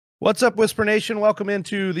What's up, Whisper Nation? Welcome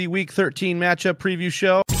into the Week 13 matchup preview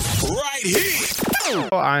show. Right here.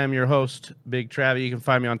 I am your host, Big Travie. You can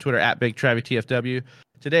find me on Twitter at BigTravieTFW.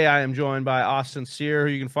 Today I am joined by Austin Sear,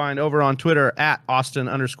 who you can find over on Twitter at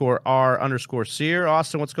Austin_R_Sear.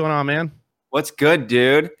 Austin, what's going on, man? What's good,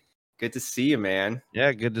 dude? Good to see you, man.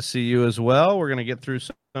 Yeah, good to see you as well. We're going to get through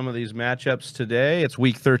some of these matchups today. It's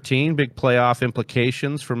Week 13, big playoff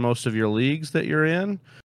implications for most of your leagues that you're in.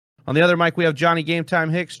 On the other mic, we have Johnny Game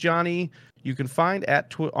Time Hicks. Johnny, you can find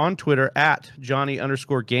on Twitter at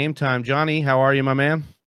Johnny_Game Time. Johnny, how are you, my man?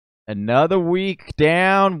 Another week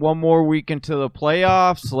down, one more week into the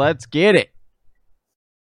playoffs. Let's get it.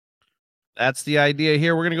 That's the idea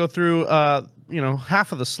here. We're going to go through,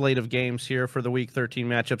 half of the slate of games here for the Week 13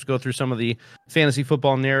 matchups, go through some of the fantasy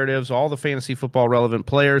football narratives, all the fantasy football relevant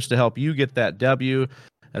players to help you get that W.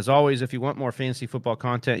 As always, if you want more fantasy football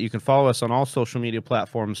content, you can follow us on all social media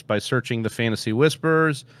platforms by searching the Fantasy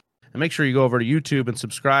Whispers. And make sure you go over to YouTube and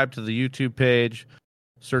subscribe to the YouTube page.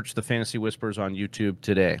 Search the Fantasy Whispers on YouTube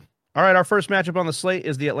today. All right, our first matchup on the slate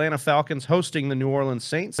is the Atlanta Falcons hosting the New Orleans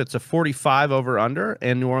Saints. It's a 45 over-under,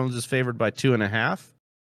 and New Orleans is favored by 2.5.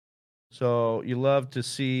 So you love to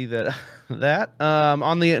see that.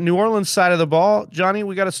 On the New Orleans side of the ball, Johnny,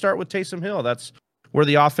 we got to start with Taysom Hill. That's where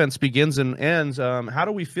the offense begins and ends. How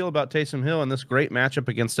do we feel about Taysom Hill in this great matchup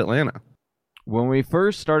against Atlanta? When we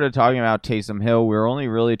first started talking about Taysom Hill, we were only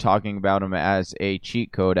really talking about him as a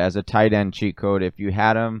cheat code, as a tight end cheat code. If you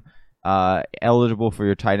had him eligible for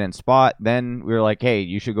your tight end spot, then we were like, hey,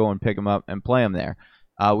 you should go and pick him up and play him there.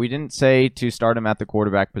 We didn't say to start him at the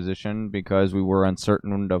quarterback position because we were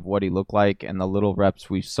uncertain of what he looked like, and the little reps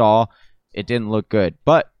we saw, it didn't look good.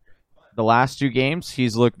 But the last two games,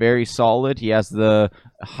 he's looked very solid. He has the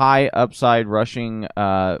high upside rushing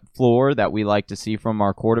floor that we like to see from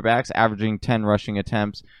our quarterbacks, averaging 10 rushing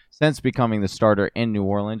attempts since becoming the starter in New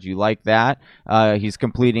Orleans. You like that. He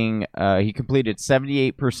completed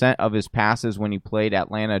 78% of his passes when he played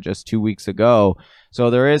Atlanta just 2 weeks ago. So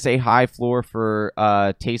there is a high floor for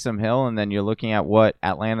Taysom Hill, and then you're looking at what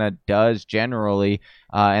Atlanta does generally,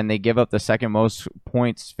 and they give up the second most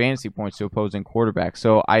fantasy points to opposing quarterbacks.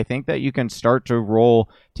 So I think that you can start to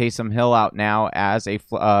roll Taysom Hill out now as a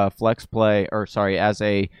flex play, as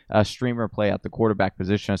a streamer play at the quarterback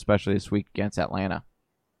position, especially this week against Atlanta.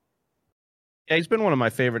 Yeah, he's been one of my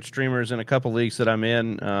favorite streamers in a couple leagues that I'm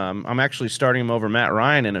in. I'm actually starting him over Matt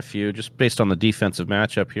Ryan in a few, just based on the defensive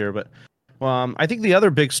matchup here. But I think the other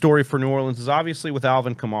big story for New Orleans is obviously with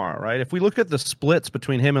Alvin Kamara, right? If we look at the splits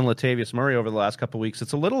between him and Latavius Murray over the last couple of weeks,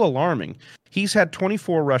 it's a little alarming. He's had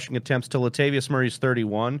 24 rushing attempts to Latavius Murray's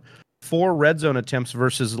 31, 4 red zone attempts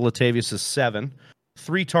versus Latavius's 7,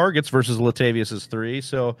 3 targets versus Latavius's 3.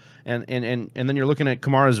 So, and then you're looking at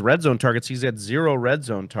Kamara's red zone targets. He's had 0 red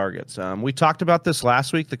zone targets. We talked about this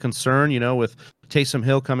last week, the concern, with Taysom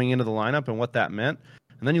Hill coming into the lineup and what that meant.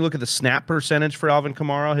 And then you look at the snap percentage for Alvin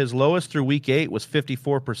Kamara. His lowest through week 8 was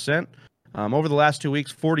 54%. Over the last 2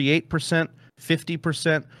 weeks, 48%,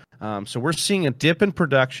 50%. So we're seeing a dip in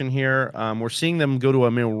production here. We're seeing them go to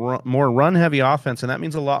a more run-heavy offense, and that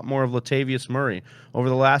means a lot more of Latavius Murray. Over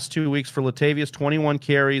the last 2 weeks for Latavius, 21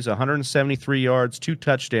 carries, 173 yards, 2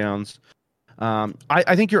 touchdowns.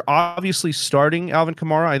 I think you're obviously starting Alvin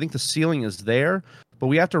Kamara. I think the ceiling is there. But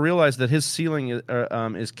we have to realize that his ceiling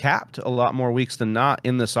is capped a lot more weeks than not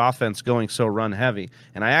in this offense going so run-heavy.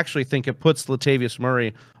 And I actually think it puts Latavius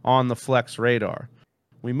Murray on the flex radar.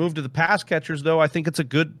 We move to the pass catchers, though. I think it's a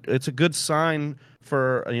good sign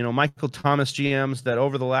for Michael Thomas GMs that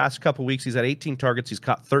over the last couple weeks he's had 18 targets. He's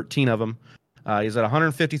caught 13 of them. He's at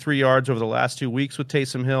 153 yards over the last 2 weeks with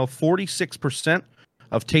Taysom Hill. 46%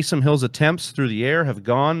 of Taysom Hill's attempts through the air have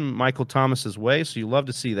gone Michael Thomas's way, so you love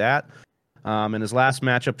to see that. In his last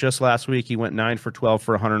matchup just last week, he went 9 for 12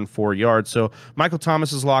 for 104 yards. So Michael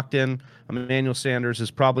Thomas is locked in. Emmanuel Sanders is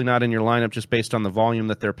probably not in your lineup just based on the volume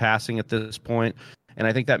that they're passing at this point. And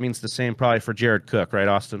I think that means the same probably for Jared Cook, right,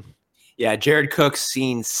 Austin? Yeah, Jared Cook's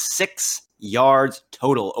seen 6 yards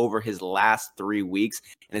total over his last 3 weeks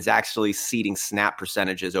and is actually ceding snap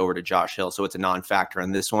percentages over to Josh Hill. So it's a non-factor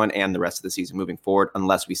in this one and the rest of the season moving forward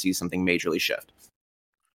unless we see something majorly shift.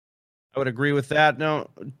 I would agree with that. Now,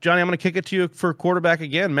 Johnny, I'm going to kick it to you for quarterback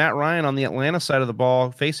again. Matt Ryan on the Atlanta side of the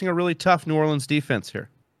ball, facing a really tough New Orleans defense here.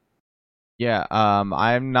 Yeah,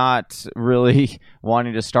 I'm not really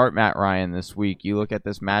wanting to start Matt Ryan this week. You look at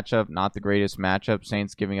this matchup, not the greatest matchup.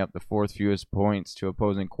 Saints giving up the 4th fewest points to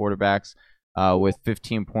opposing quarterbacks with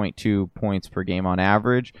 15.2 points per game on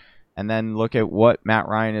average. And then look at what Matt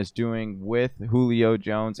Ryan is doing with Julio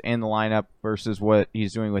Jones in the lineup versus what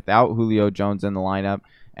he's doing without Julio Jones in the lineup.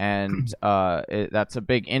 And that's a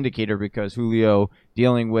big indicator because Julio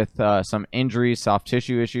dealing with some injuries, soft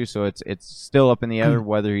tissue issues, so it's still up in the air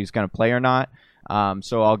whether he's going to play or not.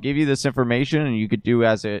 So I'll give you this information, and you could do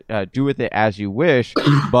with it as you wish.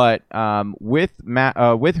 But with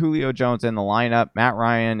Julio Jones in the lineup, Matt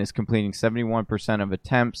Ryan is completing 71% of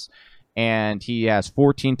attempts, and he has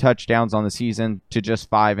 14 touchdowns on the season to just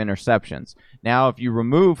 5 interceptions. Now, if you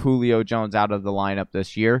remove Julio Jones out of the lineup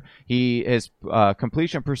this year, his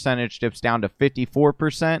completion percentage dips down to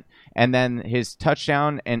 54%, and then his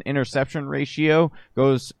touchdown and interception ratio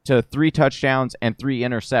goes to 3 touchdowns and 3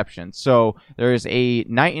 interceptions. So there is a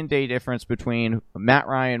night and day difference between Matt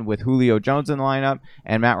Ryan with Julio Jones in the lineup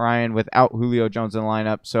and Matt Ryan without Julio Jones in the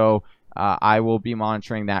lineup. So I will be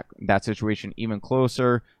monitoring that situation even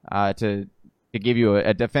closer to give you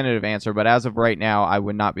a definitive answer. But as of right now, I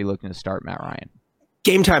would not be looking to start Matt Ryan.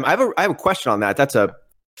 Game time. I have a question on that. That's a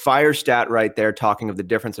fire stat right there, talking of the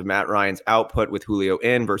difference of Matt Ryan's output with Julio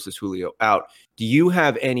in versus Julio out. Do you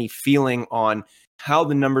have any feeling on how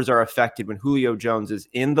the numbers are affected when Julio Jones is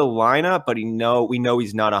in the lineup, but we know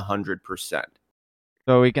he's not 100%?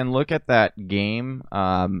 So we can look at that game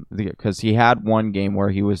because he had one game where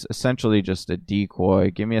he was essentially just a decoy.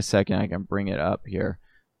 Give me a second. I can bring it up here.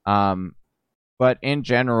 But in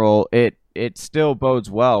general, it still bodes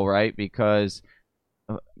well, right? Because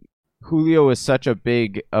Julio is such a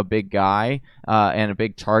big guy and a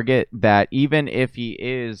big target that even if he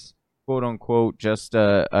is quote unquote just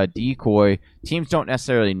a decoy, teams don't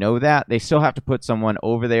necessarily know that. They still have to put someone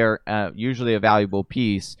over there, usually a valuable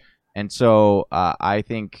piece. And so I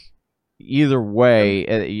think either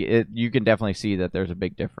way, you can definitely see that there's a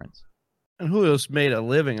big difference. And Julio's made a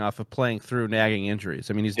living off of playing through nagging injuries.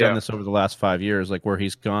 I mean, he's done this over the last 5 years, like where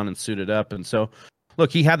he's gone and suited up. And so,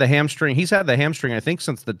 look, he had the hamstring. He's had the hamstring, I think,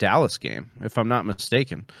 since the Dallas game, if I'm not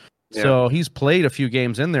mistaken. Yeah. So he's played a few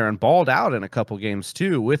games in there and balled out in a couple games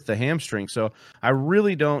too with the hamstring. So I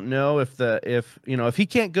really don't know if he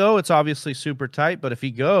can't go, it's obviously super tight. But if he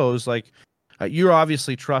goes, you're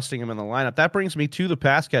obviously trusting him in the lineup. That brings me to the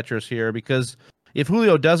pass catchers here, because if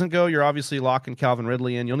Julio doesn't go, you're obviously locking Calvin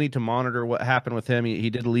Ridley in. You'll need to monitor what happened with him. He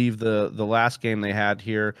did leave the last game they had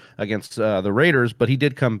here against the Raiders, but he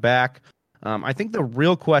did come back. I think the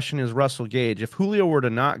real question is Russell Gage. If Julio were to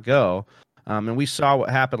not go, and we saw what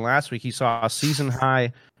happened last week, he saw a season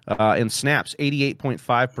high in snaps,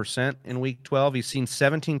 88.5% in Week 12. He's seen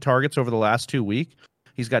 17 targets over the last 2 weeks.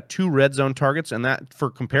 He's got 2 red zone targets, and that, for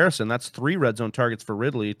comparison, that's 3 red zone targets for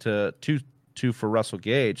Ridley to 2 for Russell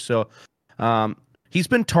Gage. So he's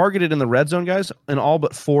been targeted in the red zone, guys, in all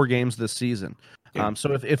but 4 games this season.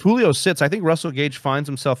 So if Julio sits, I think Russell Gage finds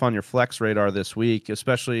himself on your flex radar this week,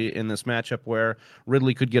 especially in this matchup where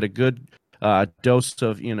Ridley could get a good dose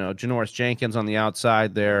of Janoris Jenkins on the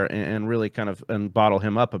outside there and really kind of bottle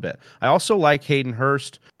him up a bit. I also like Hayden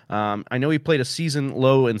Hurst. I know he played a season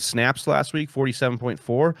low in snaps last week,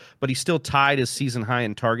 47.4, but he still tied his season high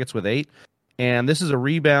in targets with 8. And this is a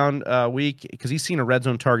rebound week because he's seen a red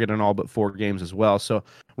zone target in all but 4 games as well. So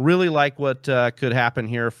really like what could happen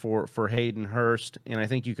here for Hayden Hurst, and I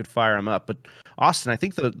think you could fire him up. But Austin, I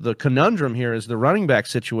think the conundrum here is the running back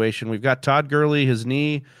situation. We've got Todd Gurley, his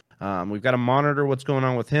knee. We've got to monitor what's going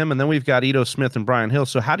on with him, and then we've got Ito Smith and Brian Hill.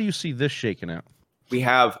 So how do you see this shaking out? We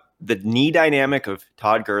have the knee dynamic of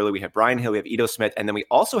Todd Gurley, we have Brian Hill, we have Ito Smith, and then we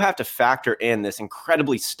also have to factor in this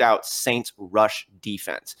incredibly stout Saints rush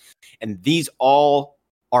defense. And these all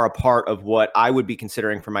are a part of what I would be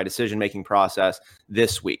considering for my decision-making process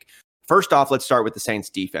this week. First off, let's start with the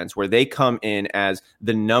Saints defense, where they come in as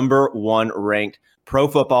the number 1 ranked Pro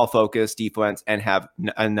Football Focus defense and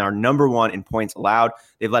are number 1 in points allowed.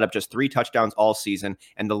 They've let up just 3 touchdowns all season,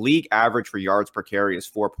 and the league average for yards per carry is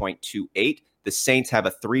 4.28. The Saints have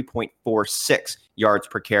a 3.46 yards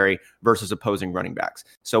per carry versus opposing running backs.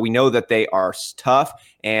 So we know that they are tough,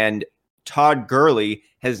 and Todd Gurley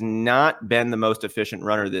has not been the most efficient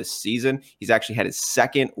runner this season. He's actually had his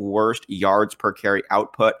 2nd worst yards per carry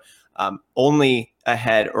output, only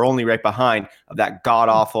ahead or only right behind of that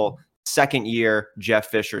god-awful second-year Jeff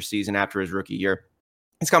Fisher season after his rookie year.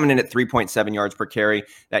 He's coming in at 3.7 yards per carry.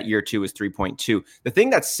 That year 2 is 3.2. The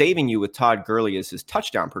thing that's saving you with Todd Gurley is his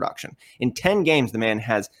touchdown production. In 10 games, the man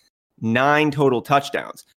has 9 total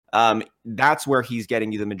touchdowns. That's where he's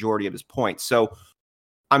getting you the majority of his points. So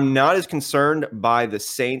I'm not as concerned by the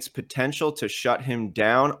Saints' potential to shut him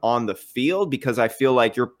down on the field because I feel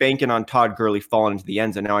like you're banking on Todd Gurley falling into the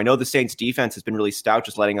end zone. Now, I know the Saints' defense has been really stout,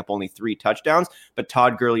 just letting up only 3 touchdowns, but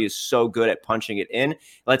Todd Gurley is so good at punching it in.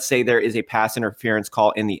 Let's say there is a pass interference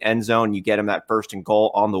call in the end zone. You get him that 1st and goal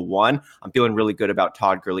on the 1. I'm feeling really good about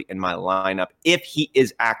Todd Gurley in my lineup. If he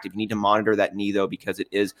is active, you need to monitor that knee, though, because it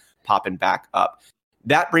is popping back up.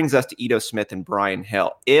 That brings us to Ito Smith and Brian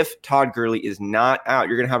Hill. If Todd Gurley is not out,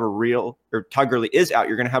 you're going to have Todd Gurley is out,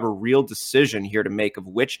 you're going to have a real decision here to make of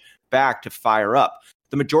which back to fire up.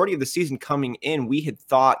 The majority of the season coming in, we had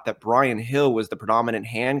thought that Brian Hill was the predominant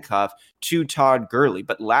handcuff to Todd Gurley.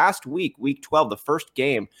 But last week, week 12, the first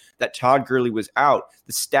game that Todd Gurley was out,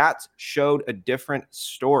 the stats showed a different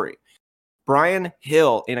story. Brian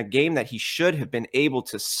Hill, in a game that he should have been able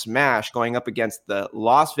to smash, going up against the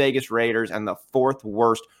Las Vegas Raiders and the 4th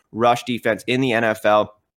worst rush defense in the NFL,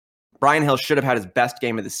 Brian Hill should have had his best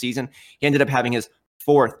game of the season. He ended up having his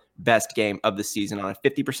 4th best game of the season on a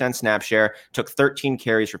 50% snap share, took 13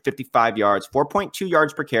 carries for 55 yards, 4.2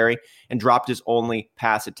 yards per carry, and dropped his only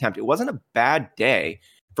pass attempt. It wasn't a bad day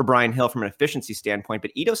for Brian Hill from an efficiency standpoint,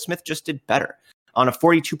 but Ito Smith just did better. On a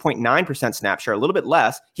 42.9% snap share, a little bit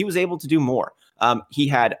less, he was able to do more. He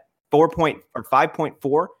had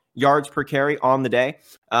 5.4 yards per carry on the day,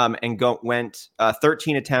 and went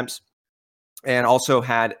 13 attempts, and also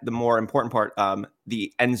had the more important part,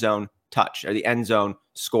 the end zone touch or the end zone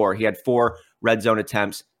score. He had 4 red zone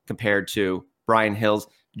attempts compared to Brian Hill's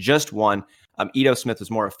just 1. Ito Smith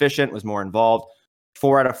was more efficient, was more involved.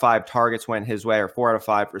 4 out of 5 targets went his way, or 4 out of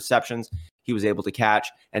 5 receptions he was able to catch.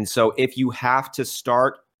 And so if you have to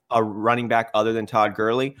start a running back other than Todd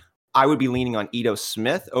Gurley, I would be leaning on Ito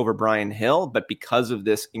Smith over Brian Hill. But because of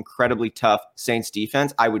this incredibly tough Saints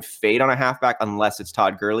defense, I would fade on a halfback unless it's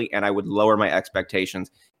Todd Gurley, and I would lower my expectations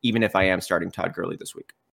even if I am starting Todd Gurley this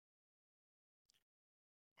week.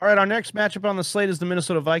 All right, our next matchup on the slate is the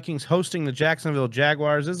Minnesota Vikings hosting the Jacksonville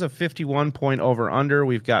Jaguars. This is a 51-point over-under.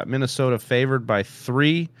 We've got Minnesota favored by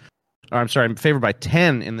 10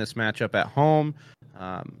 in this matchup at home.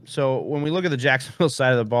 So when we look at the Jacksonville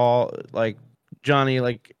side of the ball, like Johnny,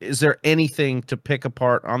 is there anything to pick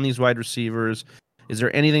apart on these wide receivers? Is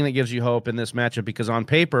there anything that gives you hope in this matchup? Because on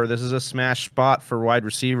paper, this is a smash spot for wide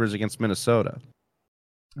receivers against Minnesota.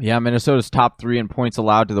 Yeah, Minnesota's top 3 in points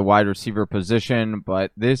allowed to the wide receiver position,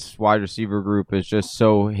 but this wide receiver group is just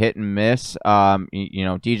so hit and miss.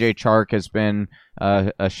 DJ Chark has been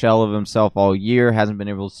a shell of himself all year, hasn't been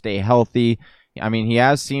able to stay healthy. I mean, he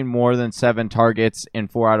has seen more than 7 targets in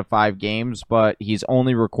 4 out of 5 games, but he's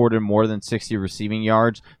only recorded more than 60 receiving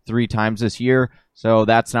yards 3 times this year. So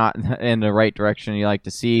that's not in the right direction you like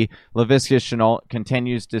to see. Laviska Shenault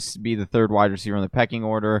continues to be the 3rd wide receiver in the pecking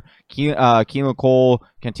order. Keelan Cole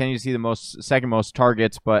continues to see the second most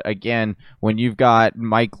targets, but again, when you've got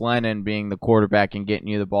Mike Glennon being the quarterback and getting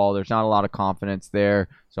you the ball, there's not a lot of confidence there.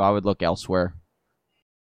 So I would look elsewhere.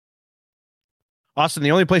 Austin,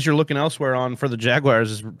 the only place you're looking elsewhere on for the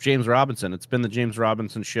Jaguars is James Robinson. It's been the James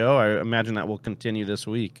Robinson show. I imagine that will continue this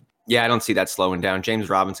week. Yeah, I don't see that slowing down. James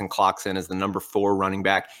Robinson clocks in as the number 4 running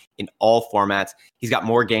back in all formats. He's got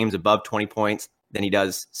more games above 20 points than he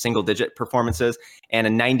does single-digit performances, and a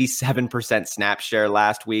 97% snap share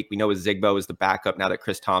last week. We know Zigbo is the backup now that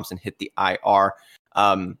Chris Thompson hit the IR.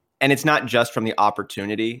 And it's not just from the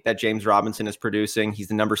opportunity that James Robinson is producing. He's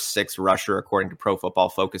the number 6 rusher according to Pro Football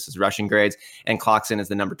Focus's rushing grades, and clocks in as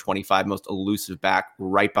the number 25 most elusive back,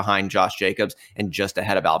 right behind Josh Jacobs and just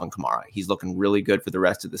ahead of Alvin Kamara. He's looking really good for the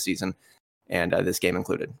rest of the season, and this game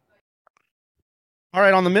included. All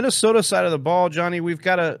right, on the Minnesota side of the ball, Johnny, we've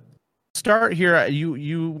got to start here.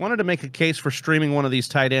 You wanted to make a case for streaming one of these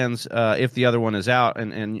tight ends if the other one is out,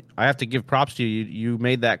 and I have to give props to you. You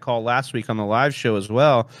made that call last week on the live show as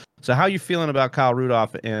well. So how are you feeling about Kyle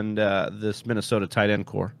Rudolph and this Minnesota tight end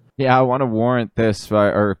core? Yeah, I want to warrant this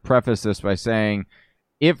or preface this by saying,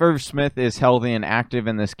 if Irv Smith is healthy and active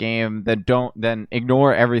in this game, then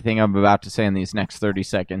ignore everything I'm about to say in these next 30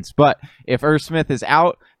 seconds. But if Irv Smith is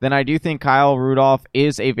out, then I do think Kyle Rudolph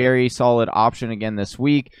is a very solid option again this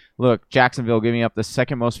week. Look, Jacksonville giving up the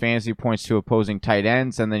 2nd most fantasy points to opposing tight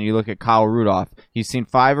ends, and then you look at Kyle Rudolph. He's seen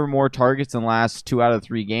 5 or more targets in the last 2 out of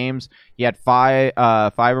 3 games. He had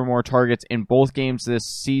 5 or more targets in both games this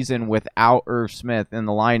season without Irv Smith in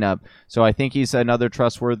the lineup. So I think he's another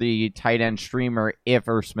trustworthy tight end streamer if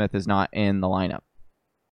Irv Smith is not in the lineup.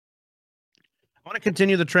 I want to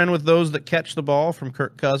continue the trend with those that catch the ball from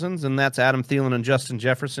Kirk Cousins, and that's Adam Thielen and Justin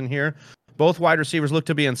Jefferson here. Both wide receivers look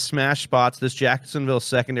to be in smash spots. This Jacksonville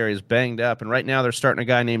secondary is banged up, and right now they're starting a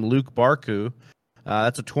guy named Luke Barku.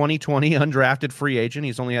 That's a 2020 undrafted free agent.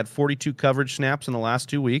 He's only had 42 coverage snaps in the last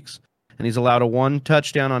 2 weeks, and he's allowed a 1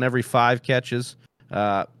 touchdown on every 5 catches.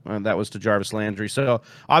 And that was to Jarvis Landry. So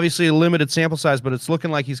obviously a limited sample size, but it's looking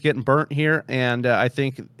like he's getting burnt here. And I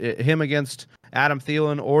think him against Adam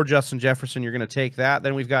Thielen or Justin Jefferson, you're going to take that.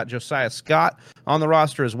 Then we've got Josiah Scott on the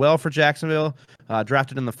roster as well for Jacksonville,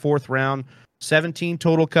 drafted in the 4th round. 17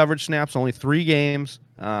 total coverage snaps, only 3 games.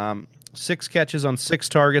 6 catches on 6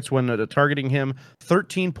 targets when targeting him,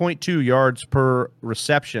 13.2 yards per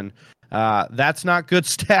reception. That's not good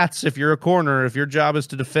stats if you're a corner. If your job is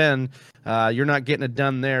to defend, you're not getting it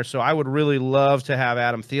done there. So I would really love to have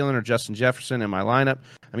Adam Thielen or Justin Jefferson in my lineup.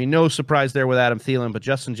 I mean, no surprise there with Adam Thielen, but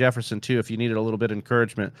Justin Jefferson too, if you needed a little bit of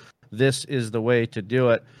encouragement, this is the way to do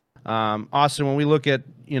it. Austin, when we look at,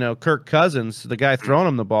 Kirk Cousins, the guy throwing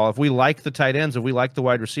him the ball, if we like the tight ends, if we like the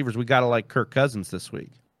wide receivers, we got to like Kirk Cousins this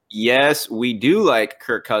week. Yes, we do like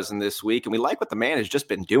Kirk Cousins this week, and we like what the man has just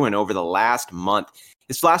been doing over the last month.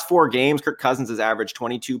 His last 4 games, Kirk Cousins has averaged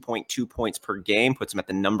 22.2 points per game, puts him at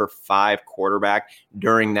the number 5 quarterback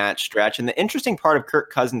during that stretch. And the interesting part of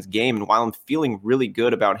Kirk Cousins' game, and while I'm feeling really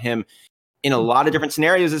good about him in a lot of different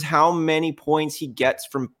scenarios, is how many points he gets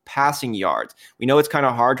from passing yards. We know it's kind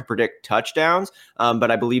of hard to predict touchdowns,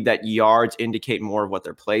 but I believe that yards indicate more of what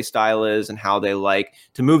their play style is and how they like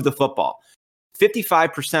to move the football.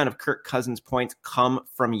 55% of Kirk Cousins' points come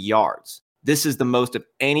from yards. This is the most of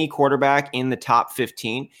any quarterback in the top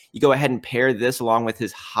 15. You go ahead and pair this along with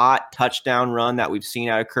his hot touchdown run that we've seen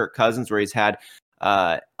out of Kirk Cousins, where he's had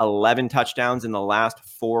 11 touchdowns in the last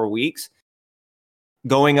 4 weeks.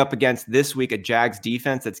 Going up against this week a Jags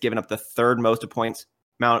defense that's given up the 3rd most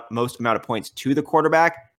amount of points to the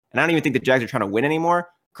quarterback. And I don't even think the Jags are trying to win anymore.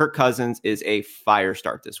 Kirk Cousins is a fire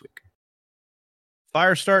start this week.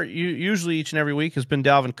 Fire start usually each and every week has been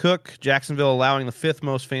Dalvin Cook. Jacksonville allowing the 5th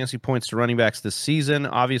most fantasy points to running backs this season.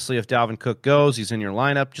 Obviously, if Dalvin Cook goes, he's in your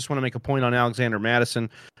lineup. Just want to make a point on Alexander Mattison.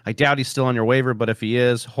 I doubt he's still on your waiver, but if he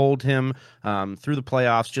is, hold him through the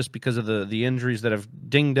playoffs just because of the injuries that have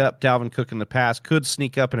dinged up Dalvin Cook in the past. Could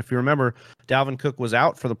sneak up, and if you remember, Dalvin Cook was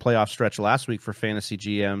out for the playoff stretch last year for fantasy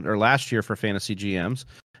GMs.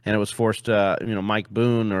 And it was forced, Mike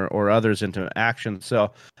Boone or others into action.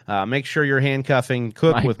 So make sure you're handcuffing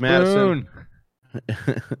Cook Mike with Madison.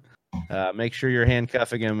 Make sure you're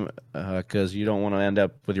handcuffing him because you don't want to end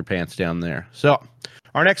up with your pants down there. So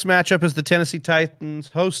our next matchup is the Tennessee Titans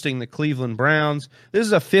hosting the Cleveland Browns. This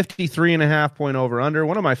is a 53.5 point over-under,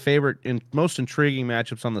 one of my favorite and most intriguing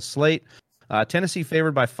matchups on the slate. Tennessee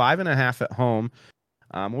favored by 5.5 at home.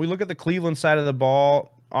 When we look at the Cleveland side of the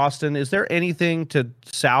ball, Austin, is there anything to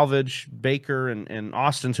salvage Baker and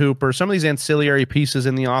Austin Hooper, some of these ancillary pieces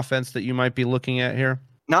in the offense that you might be looking at here?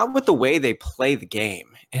 Not with the way they play the game.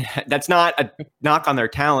 That's not a knock on their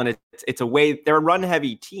talent. It's a way they're a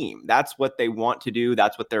run-heavy team. That's what they want to do.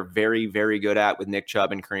 That's what they're very, very good at with Nick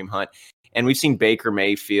Chubb and Kareem Hunt. And we've seen Baker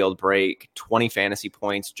Mayfield break 20 fantasy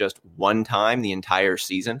points just one time the entire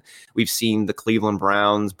season. We've seen the Cleveland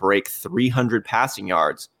Browns break 300 passing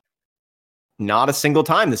yards not a single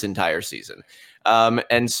time this entire season.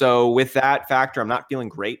 And so with that factor, I'm not feeling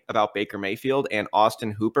great about Baker Mayfield and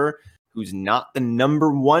Austin Hooper, who's not the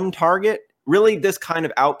number 1 target. Really, this kind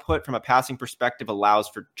of output from a passing perspective allows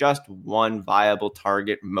for just one viable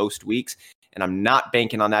target most weeks. And I'm not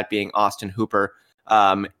banking on that being Austin Hooper.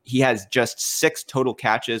 He has just 6 total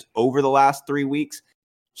catches over the last 3 weeks.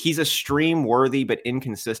 He's a stream-worthy but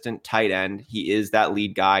inconsistent tight end. He is that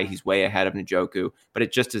lead guy. He's way ahead of Njoku, but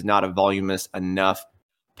it just is not a voluminous enough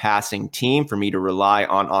passing team for me to rely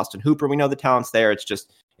on Austin Hooper. We know the talent's there. It's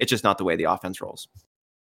just not the way the offense rolls.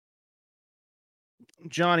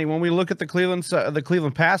 Johnny, when we look at the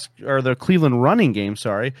Cleveland running game,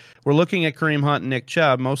 we're looking at Kareem Hunt and Nick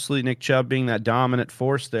Chubb, mostly Nick Chubb being that dominant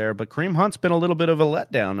force there, but Kareem Hunt's been a little bit of a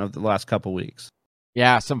letdown of the last couple weeks.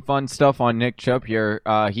 Yeah, some fun stuff on Nick Chubb here.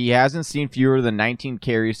 He hasn't seen fewer than 19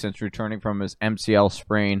 carries since returning from his MCL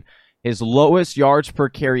sprain. His lowest yards per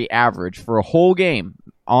carry average for a whole game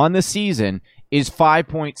on the season is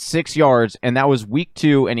 5.6 yards, and that was week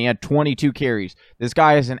 2, and he had 22 carries. This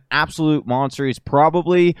guy is an absolute monster. He's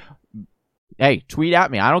probably, hey, tweet at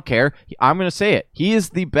me. I don't care. I'm going to say it. He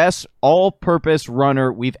is the best all-purpose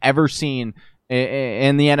runner we've ever seen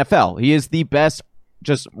in the NFL. He is the best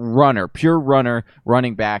just runner, pure runner,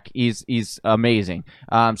 running back. He's amazing.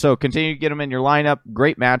 So continue to get him in your lineup.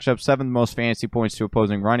 Great matchup. 7th most fantasy points to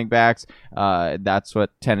opposing running backs. That's what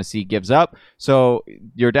Tennessee gives up. So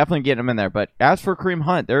you're definitely getting him in there. But as for Kareem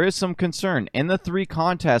Hunt, there is some concern. In the 3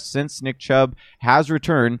 contests since Nick Chubb has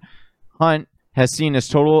returned, Hunt has seen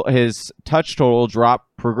his touch total drop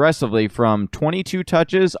progressively from 22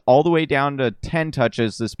 touches all the way down to 10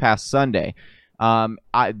 touches this past Sunday.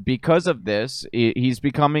 Because of this, he's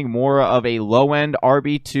becoming more of a low-end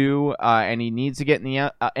RB2, and he needs to get in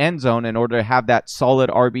the end zone in order to have that solid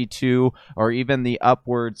RB2 or even the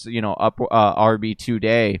upwards, RB2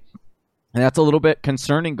 day. And that's a little bit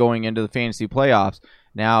concerning going into the fantasy playoffs.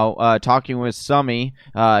 Now, talking with Summy,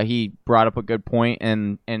 he brought up a good point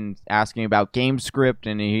and asking about game script,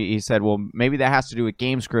 and he said, well, maybe that has to do with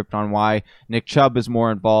game script on why Nick Chubb is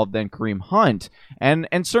more involved than Kareem Hunt. And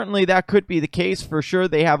certainly that could be the case for sure.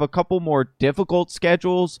 They have a couple more difficult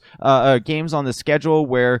games on the schedule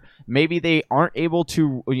where maybe they aren't able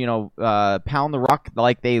to, pound the rock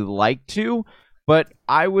like they like to, but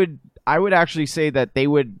I would actually say that they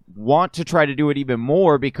would want to try to do it even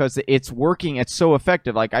more because it's working. It's so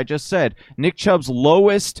effective. Like I just said, Nick Chubb's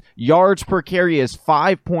lowest yards per carry is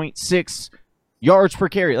 5.6 yards per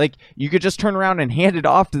carry. Like, you could just turn around and hand it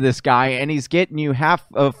off to this guy, and he's getting you half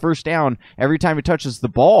a first down every time he touches the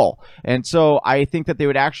ball. And so I think that they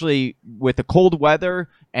would actually, with the cold weather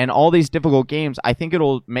and all these difficult games, I think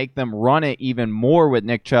it'll make them run it even more with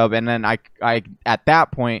Nick Chubb. And then I at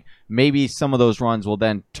that point, maybe some of those runs will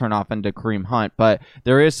then turn off into Kareem Hunt. But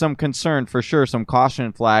there is some concern for sure, some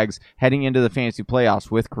caution flags heading into the fantasy playoffs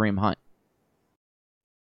with Kareem Hunt.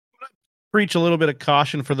 Preach a little bit of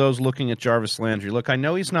caution for those looking at Jarvis Landry. Look, I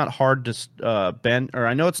know he's not hard to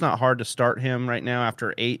I know it's not hard to start him right now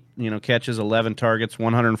after 8, catches, 11 targets,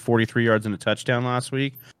 143 yards and a touchdown last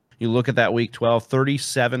week. You look at that week 12,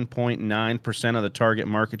 37.9% of the target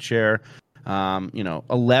market share,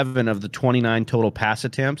 11 of the 29 total pass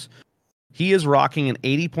attempts. He is rocking an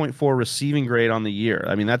 80.4 receiving grade on the year.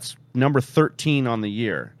 I mean, that's number 13 on the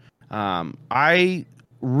year. I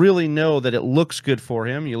really know that it looks good for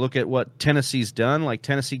him. You look at what Tennessee's done, like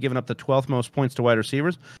Tennessee giving up the 12th most points to wide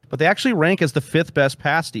receivers, but they actually rank as the 5th best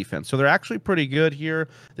pass defense. So they're actually pretty good here.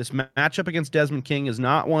 This matchup against Desmond King is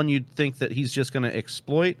not one you'd think that he's just going to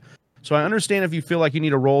exploit. So I understand if you feel like you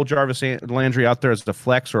need to roll Jarvis Landry out there as a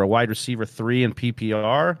flex or a wide receiver 3 in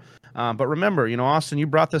PPR. But remember, Austin, you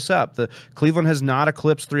brought this up. The Cleveland has not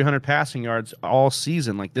eclipsed 300 passing yards all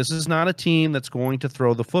season. Like, this is not a team that's going to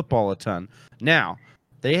throw the football a ton. Now,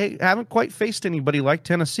 they haven't quite faced anybody like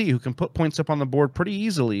Tennessee who can put points up on the board pretty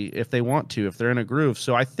easily if they want to, if they're in a groove.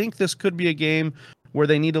 So I think this could be a game where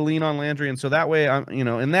they need to lean on Landry. And so that way,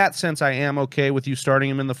 in that sense, I am okay with you starting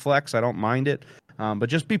him in the flex. I don't mind it. But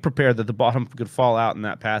just be prepared that the bottom could fall out in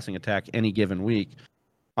that passing attack any given week.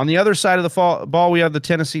 On the other side of the ball, we have the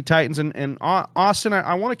Tennessee Titans. And Austin,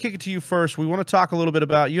 I want to kick it to you first. We want to talk a little bit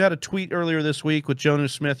about, you had a tweet earlier this week with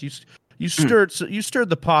Jonnu Smith. You stirred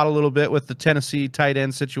the pot a little bit with the Tennessee tight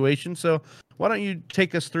end situation. So why don't you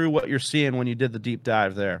take us through what you're seeing when you did the deep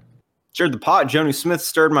dive there? Stirred the pot. Jonnu Smith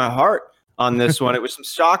stirred my heart on this one. It was some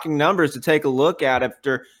shocking numbers to take a look at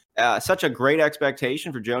after such a great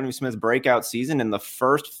expectation for Jonnu Smith's breakout season in the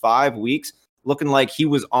first 5 weeks, looking like he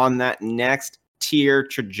was on that next tier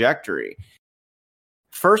trajectory.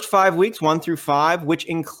 First 5 weeks, 1 through 5, which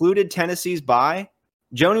included Tennessee's bye,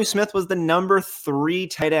 Jonnu Smith was the number 3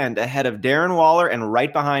 tight end ahead of Darren Waller and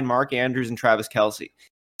right behind Mark Andrews and Travis Kelce.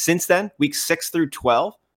 Since then, weeks 6 through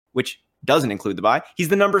 12, which doesn't include the bye, he's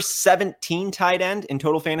the number 17 tight end in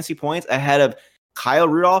total fantasy points ahead of Kyle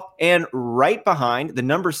Rudolph and right behind the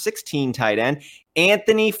number 16 tight end,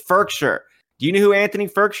 Anthony Ferkshire. Do you know who Anthony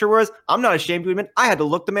Ferkshire was? I'm not ashamed to admit I had to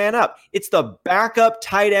look the man up. It's the backup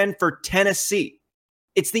tight end for Tennessee.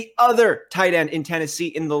 It's the other tight end in Tennessee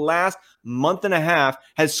in the last month and a half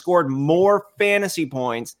has scored more fantasy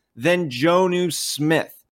points than Jonnu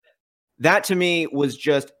Smith. That to me was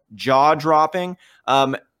just jaw-dropping.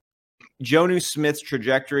 Jonnu Smith's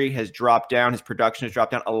trajectory has dropped down. His production has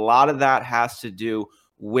dropped down. A lot of that has to do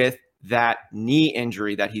with that knee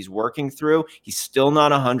injury that he's working through. He's still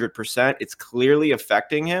not 100%. It's clearly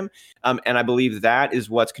affecting him. And I believe that is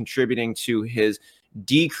what's contributing to his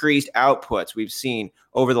decreased outputs we've seen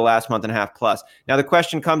over the last month and a half plus. Now, the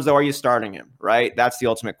question comes, though, are you starting him, right? That's the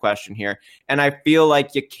ultimate question here. And I feel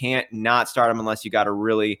like you can't not start him unless you got a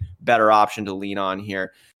really better option to lean on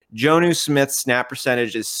here. Jonnu Smith's snap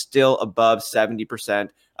percentage is still above 70%.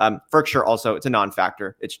 Ferkshire also, it's a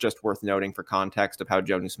non-factor. It's just worth noting for context of how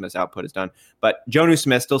Jonnu Smith's output is done. But Jonnu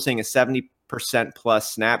Smith still seeing a 70%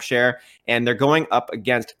 plus snap share, and they're going up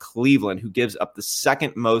against Cleveland, who gives up the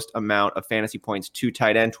second most amount of fantasy points to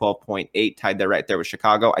tight end, 12.8, tied there right there with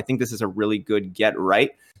Chicago. I think this is a really good get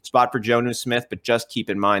right spot for Jonnu Smith, but just keep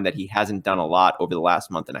in mind that he hasn't done a lot over the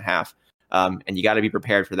last month and a half, and you got to be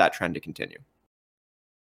prepared for that trend to continue.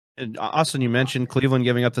 And Austin, you mentioned Cleveland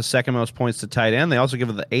giving up the second most points to tight end. They also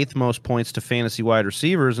give the eighth most points to fantasy wide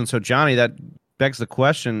receivers. And so, Johnny, that begs the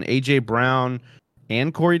question, A.J. Brown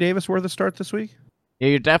and Corey Davis worth a start this week? Yeah,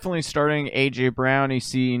 you're definitely starting A.J. Brown. He's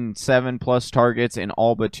seen 7+ targets in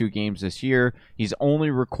all but 2 games this year. He's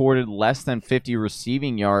only recorded less than 50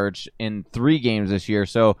 receiving yards in 3 games this year.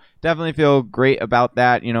 So definitely feel great about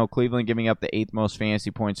that. You know, Cleveland giving up the 8th most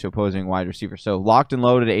fantasy points to opposing wide receivers. So locked and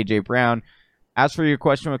loaded A.J. Brown. As for your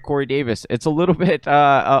question with Corey Davis, it's a little bit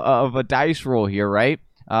of a dice roll here, right?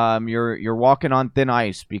 You're walking on thin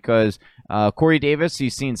ice because Corey Davis,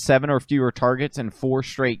 he's seen 7 or fewer targets in 4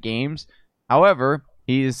 straight games. However,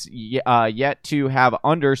 he's yet to have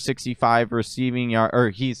under 65 receiving yards,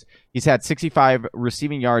 or he's had 65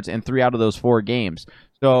 receiving yards in 3 out of those 4 games.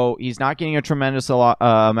 So he's not getting a tremendous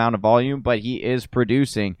amount of volume, but he is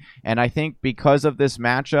producing. And I think because of this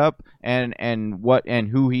matchup and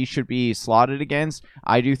who he should be slotted against,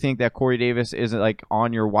 I do think that Corey Davis is like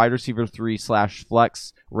on your wide receiver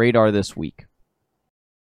 3/flex radar this week.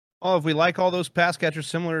 Well, if we like all those pass catchers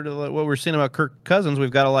similar to what we're seeing about Kirk Cousins,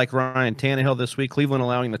 we've got to like Ryan Tannehill this week. Cleveland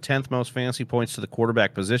allowing the 10th most fantasy points to the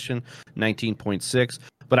quarterback position, 19.6.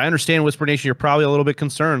 But I understand, Whisper Nation, you're probably a little bit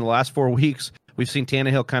concerned. The last 4 weeks, we've seen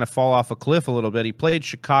Tannehill kind of fall off a cliff a little bit. He played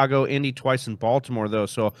Chicago, Indy twice, in Baltimore, though.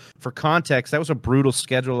 So for context, that was a brutal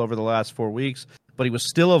schedule over the last 4 weeks. But he was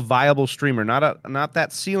still a viable streamer, not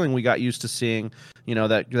that ceiling we got used to seeing, you know,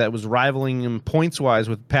 that was rivaling him points-wise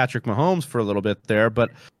with Patrick Mahomes for a little bit there.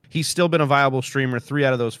 But he's still been a viable streamer 3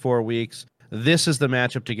 out of those 4 weeks. This is the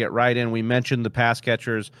matchup to get right in. We mentioned the pass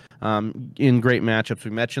catchers in great matchups.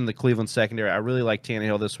 We mentioned the Cleveland secondary. I really like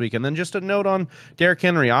Tannehill this week. And then just a note on Derrick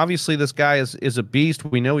Henry. Obviously, this guy is a beast.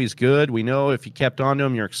 We know he's good. We know if you kept on to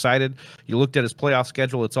him, you're excited. You looked at his playoff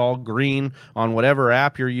schedule. It's all green on whatever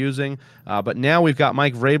app you're using. But now we've got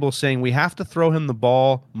Mike Vrabel saying we have to throw him the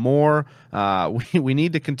ball more. We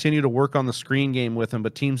need to continue to work on the screen game with him,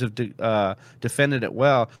 but teams have defended it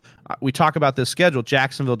well. We talk about this schedule,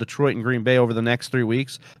 Jacksonville, Detroit, and Green Bay over the next 3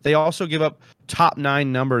 weeks. They also give up top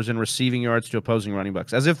 9 numbers in receiving yards to opposing running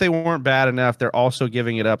backs. As if they weren't bad enough, they're also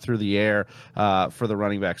giving it up through the air for the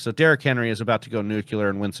running backs. So Derrick Henry is about to go nuclear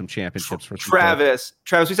and win some championships for Travis,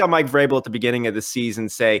 we saw Mike Vrabel at the beginning of the season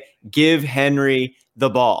say, give Henry the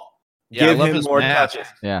ball. Yeah, give him more mask.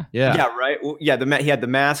 touches. Yeah, right. Well, yeah, he had the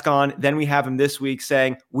mask on. Then we have him this week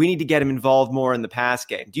saying we need to get him involved more in the pass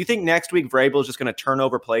game. Do you think next week Vrabel is just going to turn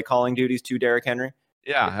over play calling duties to Derrick Henry?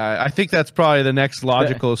 Yeah, I think that's probably the next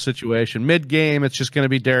logical situation. Mid-game, it's just going to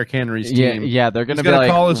be Derrick Henry's team. Yeah, they're going to be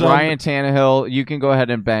like, Ryan Tannehill, you can go ahead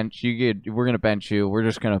and bench. We're going to bench you. We're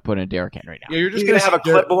just going to put in Derrick Henry now. Yeah, you're just going to have a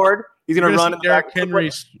clipboard. He's going to run Derrick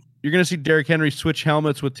Henry. You're going to see Derrick Henry switch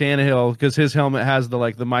helmets with Tannehill because his helmet has the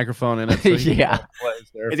microphone in it. So yeah.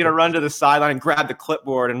 He's going to run to the sideline and grab the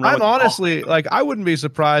clipboard and run. I'm honestly, I wouldn't be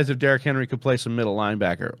surprised if Derrick Henry could play some middle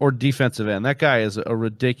linebacker or defensive end. That guy is a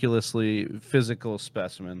ridiculously physical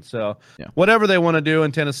specimen. So whatever they want to do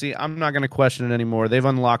in Tennessee, I'm not going to question it anymore. They've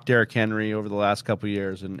unlocked Derrick Henry over the last couple of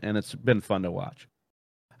years, and it's been fun to watch.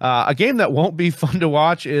 A game that won't be fun to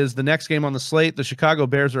watch is the next game on the slate. The Chicago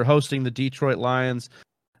Bears are hosting the Detroit Lions.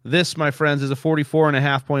 This, my friends, is a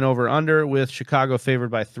 44.5 point over-under with Chicago favored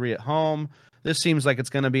by 3 at home. This seems like it's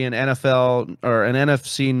going to be an NFL or an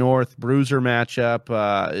NFC North bruiser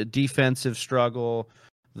matchup, defensive struggle.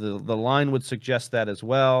 The line would suggest that as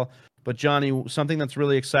well. But, Johnny, something that's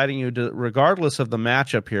really exciting you, regardless of the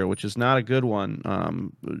matchup here, which is not a good one,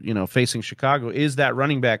 facing Chicago, is that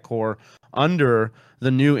running back core under the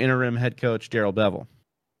new interim head coach, Darrell Bevell.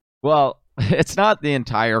 Well, it's not the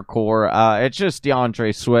entire core. It's just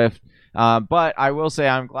DeAndre Swift. But I will say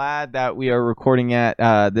I'm glad that we are recording at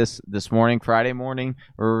this morning, Friday morning.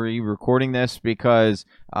 We're recording this because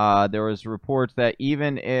there was reports that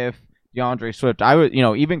even if DeAndre Swift,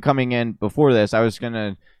 even coming in before this, I was going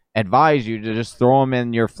to advise you to just throw him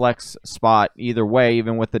in your flex spot either way,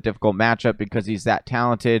 even with the difficult matchup, because he's that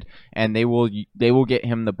talented and they will get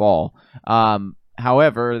him the ball.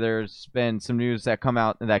 However, there's been some news that came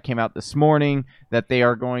out this morning that they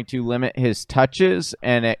are going to limit his touches,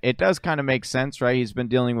 and it does kind of make sense, right? He's been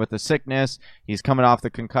dealing with a sickness, he's coming off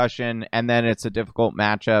the concussion, and then it's a difficult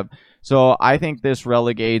matchup. So I think this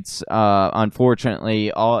relegates,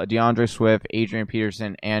 unfortunately, all DeAndre Swift, Adrian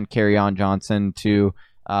Peterson, and Kerryon Johnson to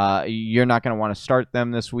you're not going to want to start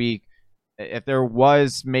them this week. If there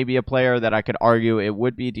was maybe a player that I could argue, it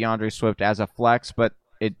would be DeAndre Swift as a flex, but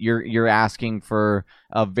you're asking for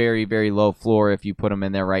a very, very low floor if you put him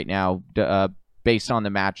in there right now, based on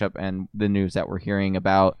the matchup and the news that we're hearing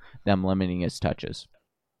about them limiting his touches.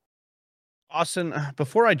 Austin,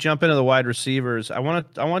 before I jump into the wide receivers, I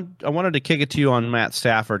wanted to kick it to you on Matt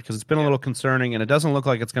Stafford because it's been a little concerning, and it doesn't look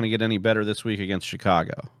like it's going to get any better this week against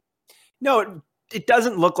Chicago. No, it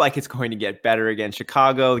doesn't look like it's going to get better against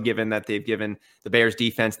Chicago, given that they've given the Bears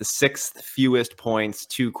defense the 6th fewest points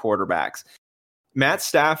to quarterbacks. Matt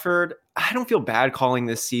Stafford, I don't feel bad calling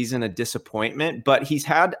this season a disappointment, but he's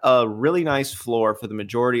had a really nice floor for the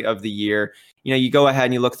majority of the year. You know, you go ahead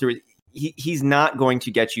and you look through it. He's not going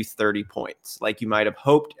to get you 30 points like you might have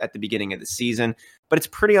hoped at the beginning of the season, but it's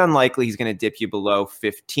pretty unlikely he's going to dip you below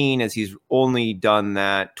 15, as he's only done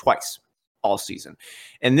that twice all season.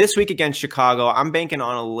 And this week against Chicago, I'm banking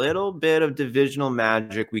on a little bit of divisional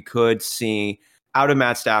magic we could see out of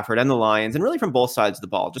Matt Stafford and the Lions, and really from both sides of the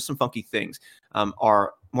ball. Just some funky things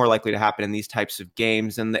are more likely to happen in these types of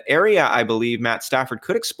games. And the area I believe Matt Stafford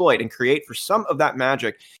could exploit and create for some of that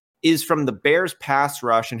magic is from the Bears pass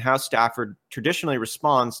rush and how Stafford traditionally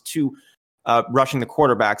responds to rushing the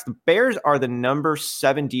quarterbacks. The Bears are the number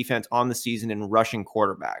 7 defense on the season in rushing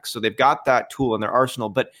quarterbacks. So they've got that tool in their arsenal,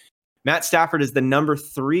 but Matt Stafford is the number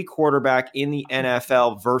 3 quarterback in the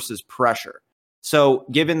NFL versus pressure. So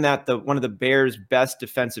given that one of the Bears' best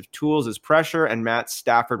defensive tools is pressure, and Matt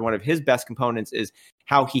Stafford, one of his best components is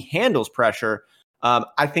how he handles pressure,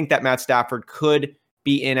 I think that Matt Stafford could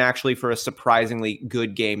be in actually for a surprisingly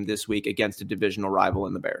good game this week against a divisional rival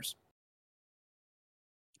in the Bears.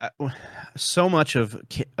 So much of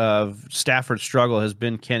Stafford's struggle has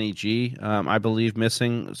been Kenny G. I believe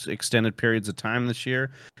missing extended periods of time this year,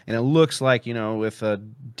 and it looks like, you know, with a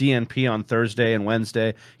DNP on Thursday and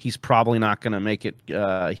Wednesday, he's probably not going to make it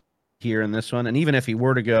here in this one. And even if he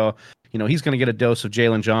were to go, you know, he's going to get a dose of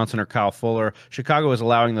Jalen Johnson or Kyle Fuller. Chicago is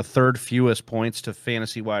allowing the 3rd fewest points to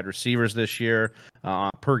fantasy wide receivers this year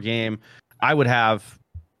per game. I would have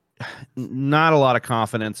not a lot of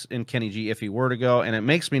confidence in Kenny G if he were to go, and it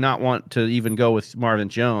makes me not want to even go with Marvin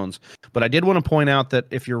Jones. But I did want to point out that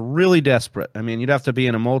if you're really desperate, I mean, you'd have to be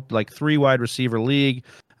in a 3 wide receiver league,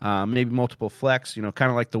 maybe multiple flex, you know,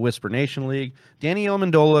 kind of like the Whisper Nation League. Danny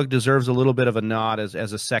Amendola deserves a little bit of a nod as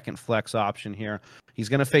a second flex option here. He's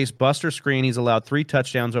going to face Buster Screen. He's allowed 3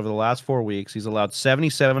 touchdowns over the last 4 weeks. He's allowed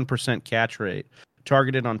 77% catch rate,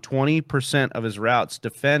 targeted on 20% of his routes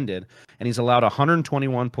defended, and he's allowed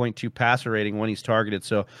 121.2 passer rating when he's targeted.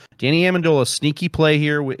 So Danny Amendola, sneaky play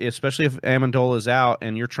here, especially if Amendola is out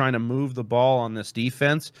and you're trying to move the ball on this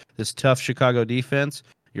defense, this tough Chicago defense.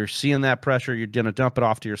 You're seeing that pressure. You're going to dump it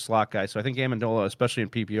off to your slot guy. So I think Amendola, especially in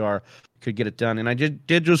PPR, could get it done. And I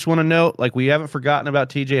did just want to note, like, we haven't forgotten about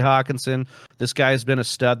TJ Hawkinson. This guy has been a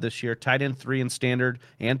stud this year. Tight end 3 in standard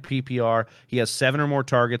and PPR. He has 7 or more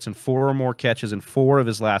targets and 4 or more catches in 4 of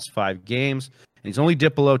his last 5 games. And he's only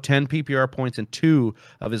dipped below 10 PPR points in 2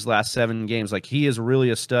 of his last 7 games. Like, he is really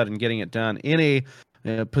a stud in getting it done in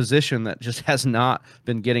a position that just has not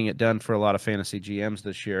been getting it done for a lot of fantasy GMs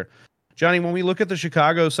this year. Johnny, when we look at the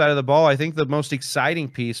Chicago side of the ball, I think the most exciting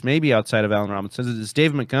piece, maybe outside of Allen Robinson, is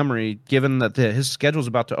David Montgomery, given that his schedule is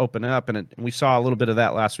about to open up, and we saw a little bit of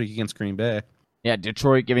that last week against Green Bay. Yeah,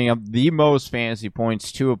 Detroit giving up the most fantasy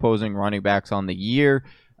points to opposing running backs on the year.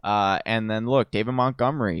 And then look, David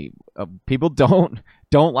Montgomery, people don't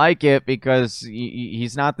like it because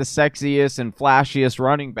he's not the sexiest and flashiest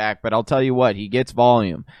running back, but I'll tell you what, he gets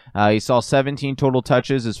volume. He saw 17 total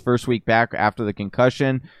touches his first week back after the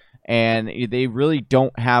concussion. And they really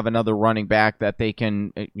don't have another running back that they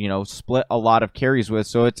can, you know, split a lot of carries with.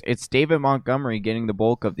 So it's David Montgomery getting the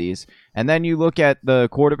bulk of these. And then you look at the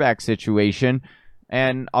quarterback situation,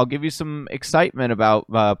 and I'll give you some excitement about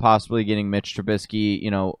possibly getting Mitch Trubisky,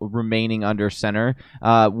 you know, remaining under center.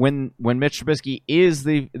 When Mitch Trubisky is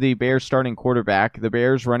the Bears starting quarterback, the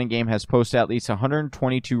Bears running game has posted at least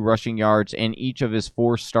 122 rushing yards in each of his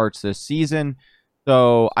 4 starts this season.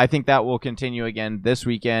 So I think that will continue again this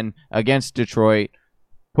weekend against Detroit.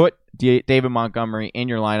 Put David Montgomery in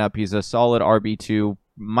your lineup. He's a solid RB2.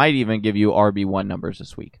 Might even give you RB1 numbers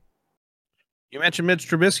this week. You mentioned Mitch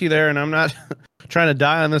Trubisky there, and I'm not trying to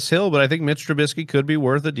die on this hill, but I think Mitch Trubisky could be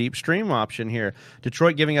worth a deep stream option here.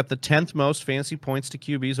 Detroit giving up the 10th most fantasy points to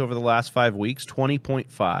QBs over the last 5 weeks,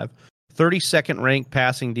 20.5. 32nd ranked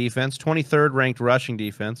passing defense, 23rd ranked rushing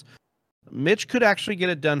defense. Mitch could actually get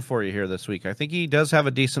it done for you here this week. I think he does have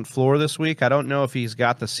a decent floor this week. I don't know if he's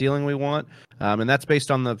got the ceiling we want, and that's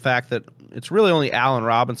based on the fact that it's really only Allen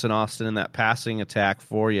Robinson, Austin, in that passing attack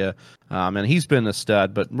for you, and he's been a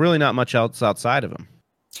stud, but really not much else outside of him.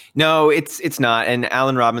 No, it's not. And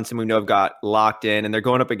Allen Robinson, we know, have got locked in, and they're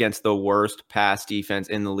going up against the worst pass defense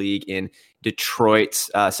in the league in Detroit's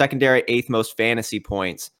secondary, 8th most fantasy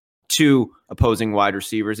points two opposing wide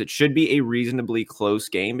receivers. It should be a reasonably close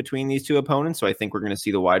game between these two opponents. So I think we're going to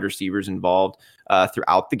see the wide receivers involved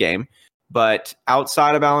throughout the game. But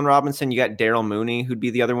outside of Allen Robinson, you got Darnell Mooney, who'd be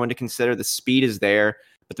the other one to consider. The speed is there,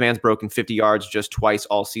 but the man's broken 50 yards just twice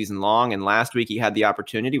all season long. And last week he had the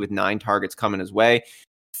opportunity with 9 targets coming his way.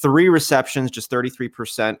 3 receptions, just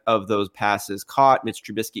 33% of those passes caught. Mitch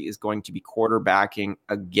Trubisky is going to be quarterbacking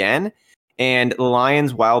again. And the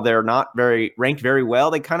Lions, while they're not ranked very well,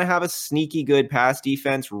 they kind of have a sneaky good pass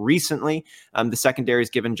defense recently. The secondary has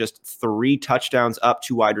given just 3 touchdowns up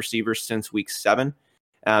to wide receivers since week 7.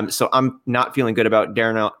 So I'm not feeling good about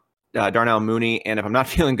Darnell Mooney. And if I'm not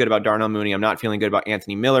feeling good about Darnell Mooney, I'm not feeling good about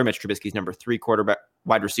Anthony Miller, Mitch Trubisky's number 3 quarterback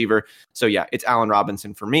wide receiver. So yeah, it's Allen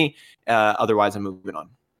Robinson for me. Otherwise, I'm moving on.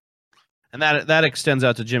 And that extends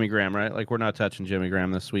out to Jimmy Graham, right? Like, we're not touching Jimmy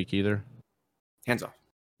Graham this week either. Hands off.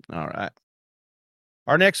 All right.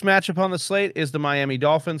 Our next matchup on the slate is the Miami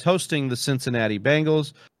Dolphins hosting the Cincinnati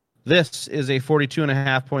Bengals. This is a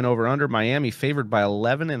 42.5 point over-under. Miami favored by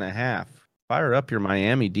 11.5. Fire up your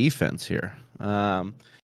Miami defense here.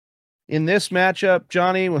 In this matchup,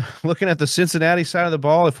 Johnny, looking at the Cincinnati side of the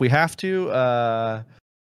ball, if we have to,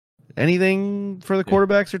 anything for the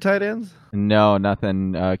quarterbacks or tight ends? No,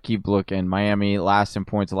 nothing. Keep looking. Miami last in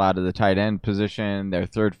points allowed to the tight end position. Their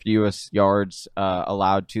 3rd fewest yards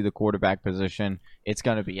allowed to the quarterback position. It's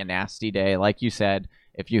going to be a nasty day. Like you said,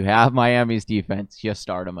 if you have Miami's defense, just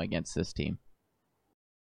start them against this team.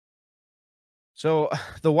 So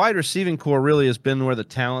the wide receiving core really has been where the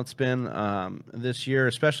talent's been this year,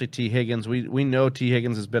 especially T. Higgins. We know T.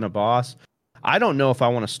 Higgins has been a boss. I don't know if I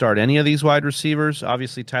want to start any of these wide receivers.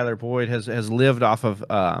 Obviously, Tyler Boyd has lived off of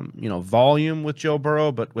volume with Joe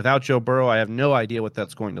Burrow, but without Joe Burrow, I have no idea what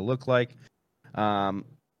that's going to look like.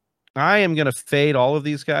 I am going to fade all of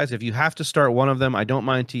these guys. If you have to start one of them, I don't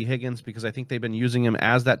mind T. Higgins because I think they've been using him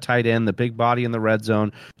as that tight end, the big body in the red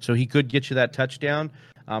zone, so he could get you that touchdown.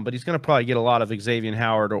 But he's going to probably get a lot of Xavier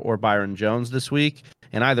Howard or Byron Jones this week.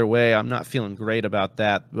 And either way, I'm not feeling great about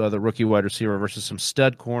that, the rookie wide receiver versus some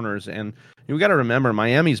stud corners. And we got to remember,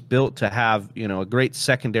 Miami's built to have a great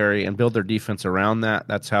secondary and build their defense around that.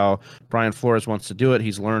 That's how Brian Flores wants to do it.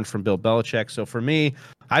 He's learned from Bill Belichick. So for me,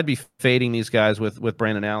 I'd be fading these guys with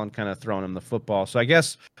Brandon Allen kind of throwing him the football. So I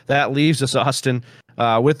guess that leaves us, Austin,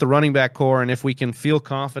 with the running back core, and if we can feel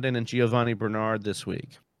confident in Giovanni Bernard this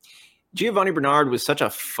week. Giovanni Bernard was such a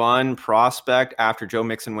fun prospect after Joe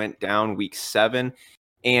Mixon went down week 7.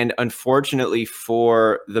 And unfortunately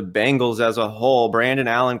for the Bengals as a whole, Brandon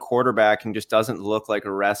Allen quarterbacking just doesn't look like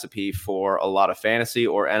a recipe for a lot of fantasy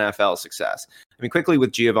or NFL success. I mean, quickly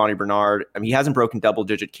with Giovanni Bernard, he hasn't broken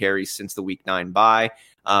double-digit carries since the week 9 bye,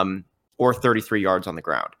 or 33 yards on the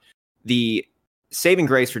ground. The saving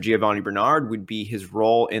grace for Giovanni Bernard would be his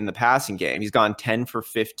role in the passing game. He's gone 10 for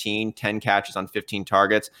 15, 10 catches on 15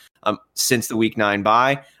 targets since the week 9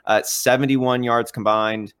 bye, 71 yards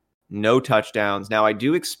combined, no touchdowns. Now, I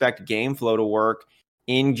do expect game flow to work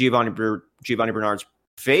in Giovanni Bernard's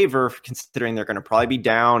favor, considering they're going to probably be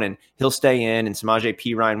down and he'll stay in and Samaje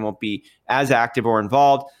Perine won't be as active or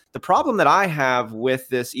involved. The problem that I have with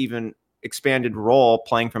this even expanded role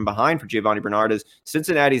playing from behind for Giovanni Bernard is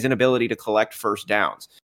Cincinnati's inability to collect first downs.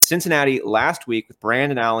 Cincinnati last week with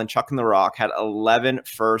Brandon Allen chucking the rock had 11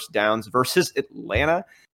 first downs versus Atlanta.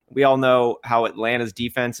 We all know how Atlanta's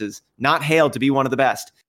defense is not hailed to be one of the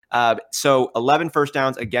best. So 11 first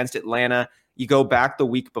downs against Atlanta. You go back the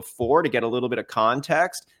week before to get a little bit of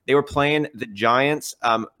context. They were playing the Giants,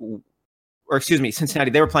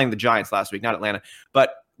 Cincinnati. They were playing the Giants last week, not Atlanta.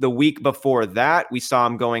 But the week before that, we saw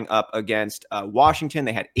them going up against Washington.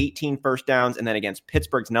 They had 18 first downs. And then against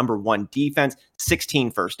Pittsburgh's number 1 defense,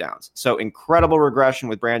 16 first downs. So incredible regression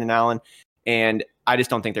with Brandon Allen. And I just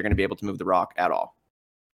don't think they're going to be able to move the rock at all.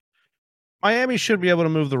 Miami should be able to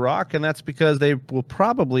move the rock, and that's because they will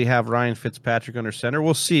probably have Ryan Fitzpatrick under center.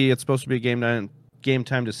 We'll see. It's supposed to be a game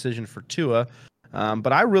time decision for Tua.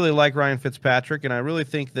 But I really like Ryan Fitzpatrick, and I really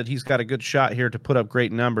think that he's got a good shot here to put up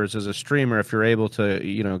great numbers as a streamer if you're able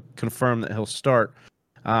to, confirm that he'll start.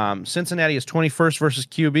 Cincinnati is 21st versus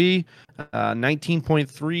QB,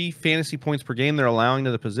 19.3 fantasy points per game they're allowing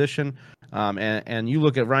to the position. And you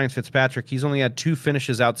look at Ryan Fitzpatrick, he's only had 2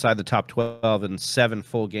 finishes outside the top 12 in 7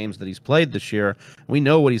 full games that he's played this year. We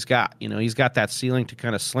know what he's got. He's got that ceiling to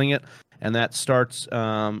kind of sling it, and that starts,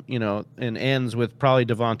 and ends with probably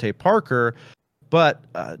Devontae Parker. But,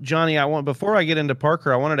 Johnny, before I get into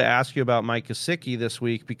Parker, I wanted to ask you about Mike Gesicki this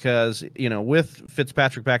week because, with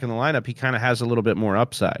Fitzpatrick back in the lineup, he kind of has a little bit more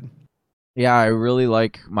upside. Yeah, I really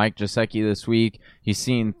like Mike Gesicki this week. He's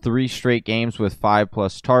seen 3 straight games with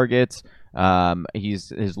 5+ targets.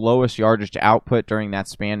 His lowest yardage output during that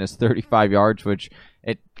span is 35 yards, which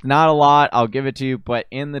it's not a lot. I'll give it to you, but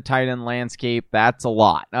in the tight end landscape, that's a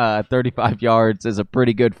lot. 35 yards is a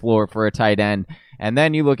pretty good floor for a tight end. And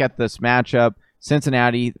then you look at this matchup.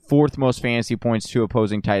 Cincinnati, fourth most fantasy points to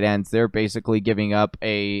opposing tight ends. They're basically giving up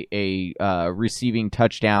a receiving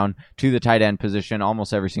touchdown to the tight end position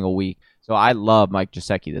almost every single week. So I love Mike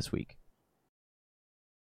Gesicki this week.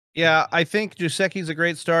 Yeah, I think Gesicki's a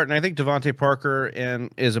great start, and I think Devontae Parker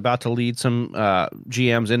is about to lead some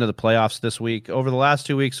GMs into the playoffs this week. Over the last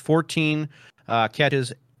 2 weeks, 14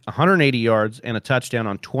 catches, 180 yards, and a touchdown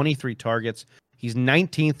on 23 targets. He's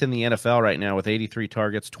 19th in the NFL right now with 83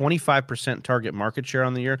 targets, 25% target market share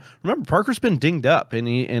on the year. Remember, Parker's been dinged up, and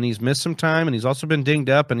he's missed some time, and he's also been dinged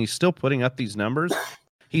up, and he's still putting up these numbers.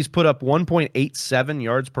 He's put up 1.87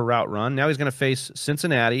 yards per route run. Now he's going to face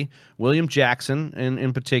Cincinnati, William Jackson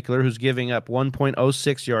in particular, who's giving up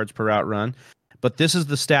 1.06 yards per route run. But this is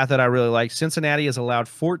the stat that I really like. Cincinnati has allowed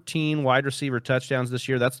 14 wide receiver touchdowns this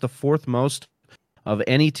year. That's the fourth most of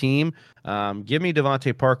any team. Give me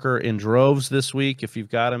Devontae Parker in droves this week. If you've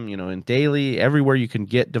got him, in daily, everywhere you can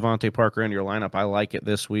get Devontae Parker into your lineup, I like it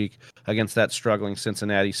this week against that struggling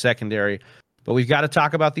Cincinnati secondary. But we've got to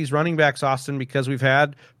talk about these running backs, Austin, because we've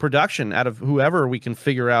had production out of whoever we can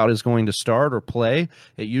figure out is going to start or play.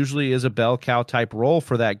 It usually is a bell cow type role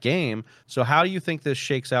for that game. So how do you think this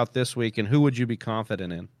shakes out this week, and who would you be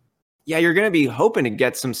confident in? Yeah, you're going to be hoping to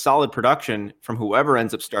get some solid production from whoever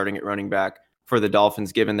ends up starting at running back for the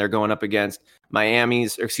Dolphins, given they're going up against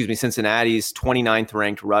Cincinnati's 29th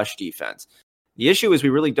ranked rush defense. The issue is we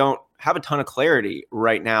really don't have a ton of clarity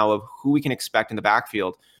right now of who we can expect in the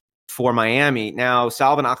backfield for Miami. Now,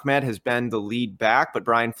 Salvon Ahmed has been the lead back, but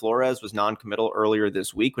Brian Flores was non-committal earlier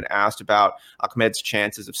this week when asked about Ahmed's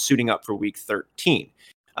chances of suiting up for week 13.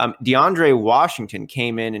 DeAndre Washington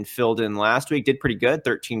came in and filled in last week, did pretty good,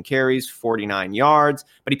 13 carries, 49 yards,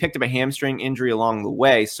 but he picked up a hamstring injury along the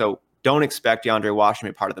way, so don't expect DeAndre Washington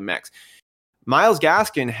to be part of the mix. Myles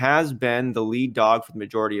Gaskin has been the lead dog for the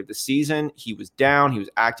majority of the season. He was down. He was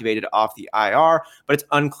activated off the IR, but it's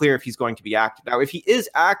unclear if he's going to be active. Now, if he is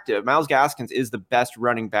active, Myles Gaskin is the best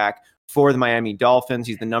running back for the Miami Dolphins.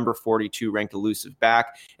 He's the number 42 ranked elusive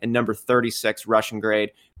back and number 36 rushing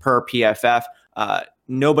grade per PFF.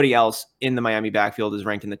 Nobody else in the Miami backfield is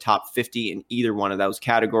ranked in the top 50 in either one of those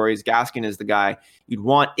categories. Gaskin is the guy you'd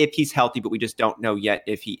want if he's healthy, but we just don't know yet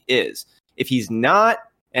if he is. If he's not,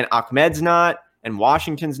 and Ahmed's not, and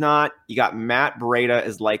Washington's not, you got Matt Breida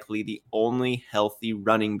as likely the only healthy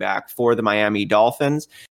running back for the Miami Dolphins.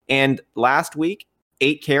 And last week,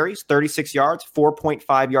 8 carries, 36 yards,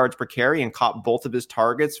 4.5 yards per carry, and caught both of his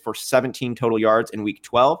targets for 17 total yards in week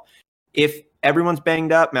 12. If everyone's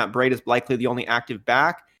banged up, Matt Breida is likely the only active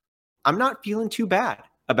back. I'm not feeling too bad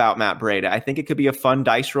about Matt Breida. I think it could be a fun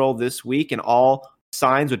dice roll this week, and all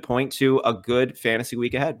signs would point to a good fantasy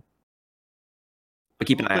week ahead. But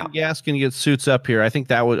keep an eye out. Gaskin gets suits up here. I think,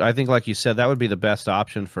 like you said, that would be the best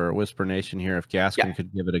option for Whisper Nation here if Gaskin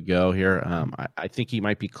could give it a go here. I think he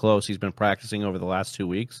might be close. He's been practicing over the last 2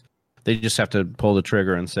 weeks. They just have to pull the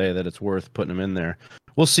trigger and say that it's worth putting him in there.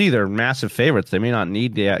 We'll see. They're massive favorites. They may not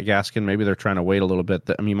need Gaskin. Maybe they're trying to wait a little bit.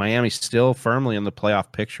 Miami's still firmly in the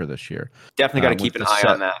playoff picture this year. Definitely got to keep an eye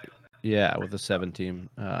on that. Yeah, with the 7-team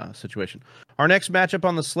situation. Our next matchup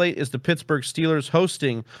on the slate is the Pittsburgh Steelers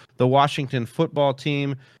hosting the Washington football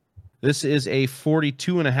team. This is a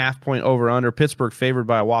 42.5-point over-under. Pittsburgh favored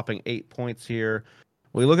by a whopping 8 points here.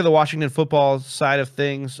 We look at the Washington football side of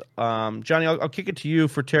things. Johnny, I'll kick it to you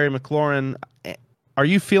for Terry McLaurin. Are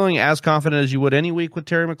you feeling as confident as you would any week with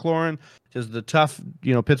Terry McLaurin? Does the tough,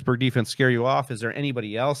 Pittsburgh defense scare you off? Is there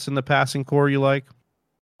anybody else in the passing core you like?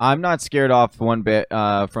 I'm not scared off one bit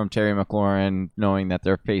from Terry McLaurin, knowing that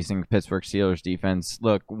they're facing the Pittsburgh Steelers defense.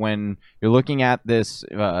 Look, when you're looking at this,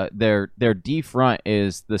 their D front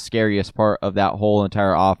is the scariest part of that whole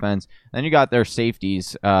entire offense. Then you got their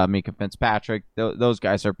safeties, Mika Fitzpatrick. Those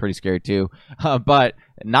guys are pretty scary too, but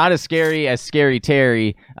not as scary as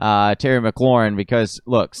Terry McLaurin. Because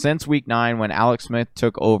look, since week 9 when Alex Smith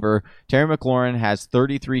took over, Terry McLaurin has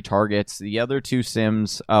 33 targets. The other two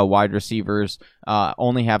Sims wide receivers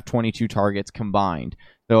only have 22 targets combined.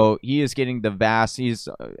 So he is getting he's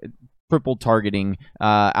triple targeting,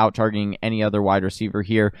 out targeting any other wide receiver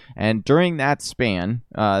here. And during that span,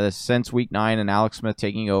 since week 9 and Alex Smith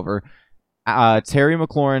taking over, Terry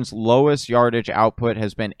McLaurin's lowest yardage output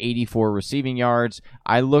has been 84 receiving yards.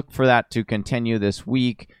 I look for that to continue this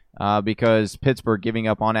week because Pittsburgh giving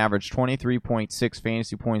up on average 23.6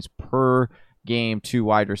 fantasy points per game to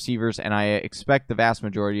wide receivers, and I expect the vast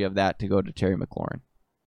majority of that to go to Terry McLaurin.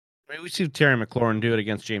 I mean, we see Terry McLaurin do it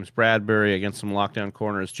against James Bradbury, against some lockdown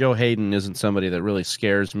corners. Joe Hayden isn't somebody that really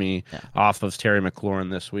scares me off of Terry McLaurin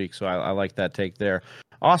this week, so I like that take there.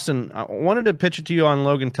 Austin, I wanted to pitch it to you on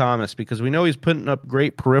Logan Thomas because we know he's putting up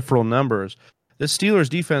great peripheral numbers. This Steelers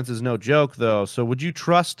defense is no joke, though. So would you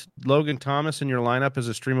trust Logan Thomas in your lineup as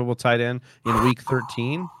a streamable tight end in Week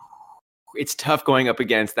 13? It's tough going up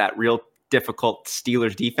against that real difficult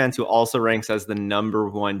Steelers defense, who also ranks as the number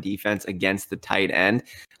 1 defense against the tight end.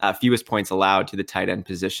 Fewest points allowed to the tight end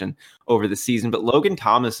position over the season. But Logan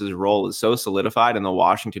Thomas's role is so solidified in the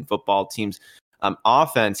Washington football team's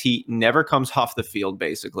offense. He never comes off the field,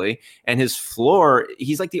 basically. And his floor,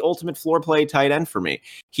 he's like the ultimate floor play tight end for me.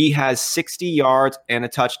 He has 60 yards and a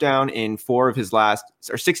touchdown in 4 of his last,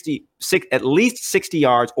 or at least 60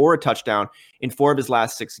 yards or a touchdown in 4 of his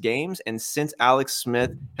last 6 games. And since Alex Smith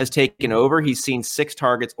has taken over, he's seen 6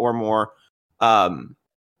 targets or more. 4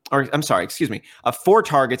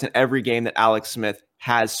 targets in every game that Alex Smith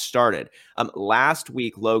has started. Last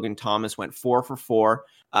week, Logan Thomas went 4 for 4.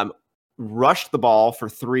 Rushed the ball for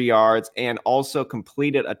 3 yards and also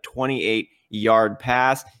completed a 28-yard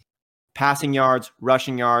pass. Passing yards,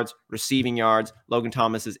 rushing yards, receiving yards. Logan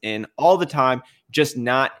Thomas is in all the time, just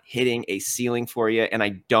not hitting a ceiling for you. And I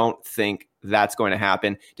don't think that's going to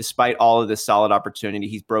happen. Despite all of this solid opportunity,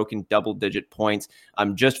 he's broken double-digit points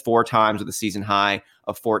just 4 times with a season high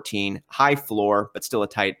of 14. High floor, but still a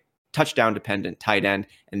tight touchdown-dependent tight end.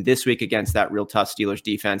 And this week against that real tough Steelers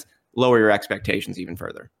defense, lower your expectations even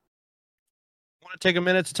further. I want to take a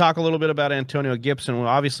minute to talk a little bit about Antonio Gibson. Well,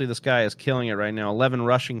 obviously, this guy is killing it right now. 11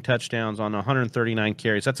 rushing touchdowns on 139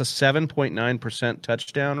 carries. That's a 7.9%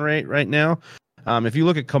 touchdown rate right now. If you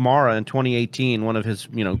look at Kamara in 2018, one of his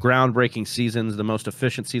groundbreaking seasons, the most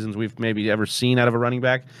efficient seasons we've maybe ever seen out of a running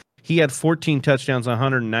back, he had 14 touchdowns on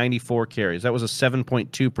 194 carries. That was a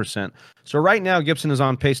 7.2%. So right now, Gibson is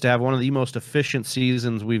on pace to have one of the most efficient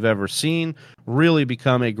seasons we've ever seen, really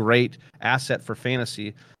become a great asset for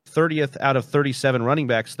fantasy. 30th out of 37 running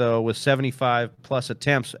backs, though, with 75-plus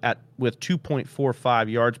attempts with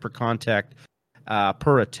 2.45 yards per contact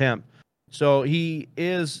per attempt. So he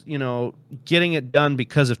is, getting it done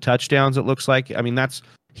because of touchdowns, it looks like. I mean,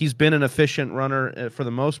 he's been an efficient runner for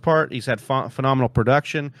the most part. He's had phenomenal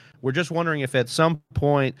production. We're just wondering if at some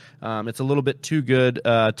point it's a little bit too good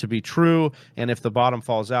to be true and if the bottom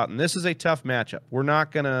falls out. And this is a tough matchup. We're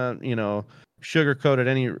not going to, sugarcoat it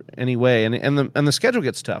any way. And the schedule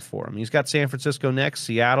gets tough for him. He's got San Francisco next,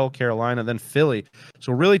 Seattle, Carolina, then Philly.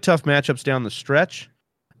 So really tough matchups down the stretch.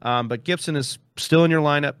 But Gibson is still in your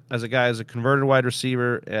lineup as a converted wide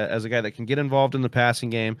receiver, as a guy that can get involved in the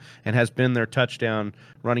passing game and has been their touchdown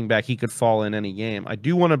running back. He could fall in any game. I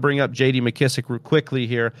do want to bring up J.D. McKissic quickly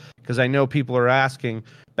here because I know people are asking.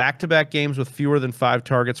 Back-to-back games with fewer than 5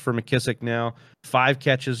 targets for McKissic now. 5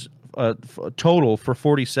 catches total for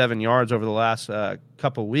 47 yards over the last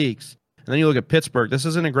couple weeks. And then you look at Pittsburgh. This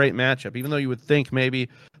isn't a great matchup, even though you would think maybe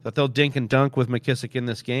that they'll dink and dunk with McKissic in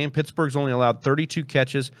this game. Pittsburgh's only allowed 32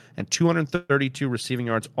 catches and 232 receiving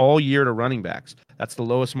yards all year to running backs. That's the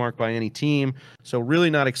lowest mark by any team. So really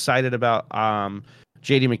not excited about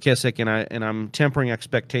J.D. McKissic, and I'm tempering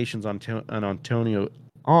expectations on Antonio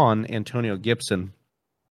Gibson.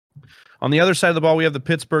 On the other side of the ball, we have the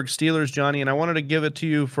Pittsburgh Steelers, Johnny, and I wanted to give it to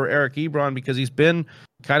you for Eric Ebron because he's been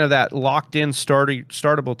kind of that locked-in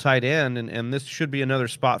startable tight end, and this should be another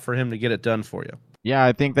spot for him to get it done for you. Yeah,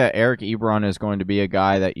 I think that Eric Ebron is going to be a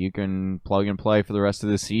guy that you can plug and play for the rest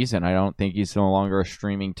of the season. I don't think he's no longer a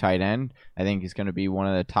streaming tight end. I think he's going to be one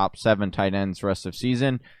of the top 7 tight ends the rest of the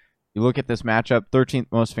season. You look at this matchup, 13th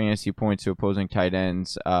most fantasy points to opposing tight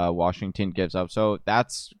ends Washington gives up. So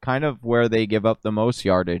that's kind of where they give up the most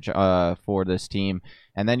yardage for this team.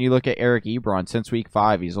 And then you look at Eric Ebron. Since week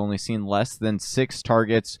 5, he's only seen less than 6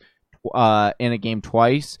 targets in a game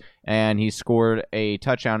twice, and he scored a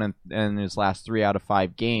touchdown in his last 3 out of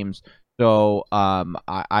 5 games. So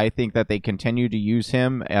I think that they continue to use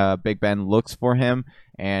him. Big Ben looks for him,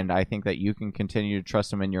 and I think that you can continue to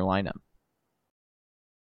trust him in your lineup.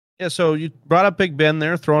 Yeah, so you brought up Big Ben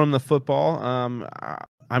there, throwing him the football.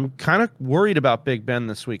 I'm kind of worried about Big Ben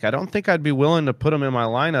this week. I don't think I'd be willing to put him in my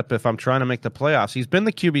lineup if I'm trying to make the playoffs. He's been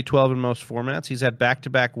the QB12 in most formats. He's had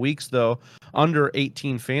back-to-back weeks, though, under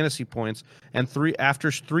 18 fantasy points. And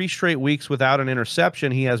after 3 straight weeks without an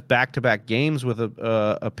interception, he has back-to-back games with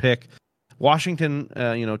a pick. Washington,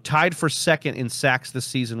 tied for second in sacks this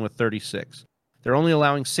season with 36. They're only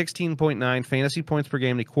allowing 16.9 fantasy points per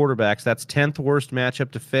game to quarterbacks. That's 10th worst matchup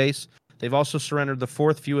to face. They've also surrendered the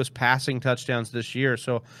 4th fewest passing touchdowns this year.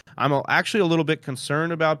 So I'm actually a little bit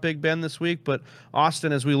concerned about Big Ben this week, but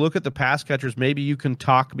Austin, as we look at the pass catchers, maybe you can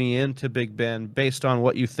talk me into Big Ben based on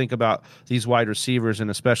what you think about these wide receivers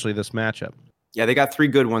and especially this matchup. Yeah, they got three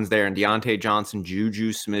good ones there, and Deontay Johnson,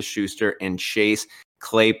 Juju Smith-Schuster, and Chase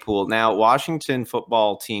Claypool. Now, Washington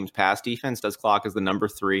football team's pass defense does clock as the number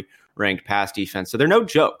 3 ranked pass defense, so they're no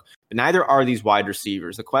joke, but neither are these wide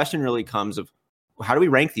receivers. The question really comes of, how do we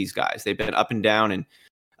rank these guys? They've been up and down and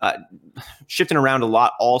shifting around a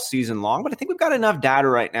lot all season long, but I think we've got enough data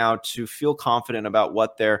right now to feel confident about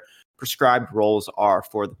what their prescribed roles are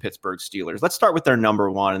for the Pittsburgh Steelers. Let's start with their number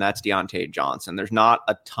 1, and that's Deontay Johnson. There's not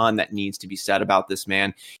a ton that needs to be said about this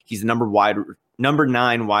man. He's the number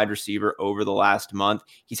 9 wide receiver over the last month.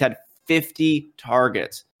 He's had 50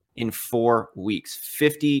 targets in 4 weeks.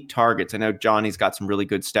 50 targets. I know Johnny's got some really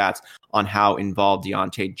good stats on how involved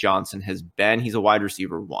Deontay Johnson has been. He's a wide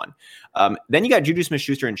receiver 1. Then you got Juju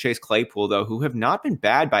Smith-Schuster and Chase Claypool, though, who have not been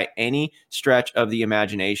bad by any stretch of the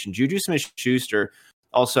imagination. Juju Smith-Schuster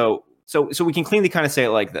also, so we can cleanly kind of say it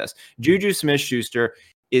like this. Juju Smith-Schuster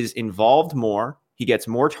is involved more. He gets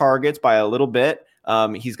more targets by a little bit.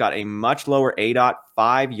 He's got a much lower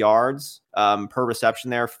A.5 yards per reception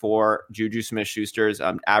there for Juju Smith-Schuster's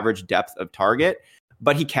average depth of target,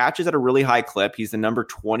 but he catches at a really high clip. He's the number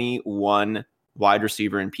 21 wide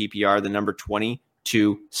receiver in PPR, the number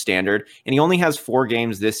 22 standard, and he only has 4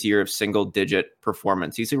 games this year of single-digit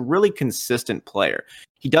performance. He's a really consistent player.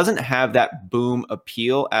 He doesn't have that boom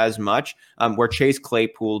appeal as much where Chase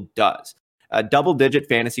Claypool does. Double-digit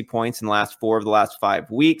fantasy points in the last 4 of the last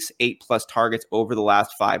 5 weeks, 8+ targets over the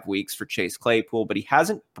last 5 weeks for Chase Claypool, but he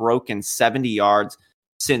hasn't broken 70 yards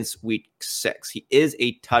since week 6. He is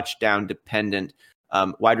a touchdown-dependent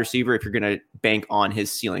wide receiver if you're going to bank on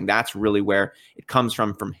his ceiling. That's really where it comes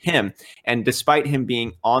from him. And despite him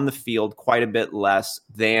being on the field quite a bit less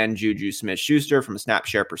than Juju Smith-Schuster from a snap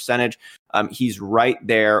share percentage, he's right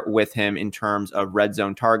there with him in terms of red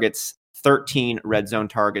zone targets. 13 red zone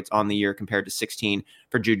targets on the year compared to 16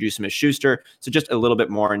 for Juju Smith-Schuster. So just a little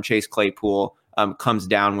bit more, and Chase Claypool comes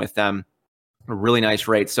down with them. A really nice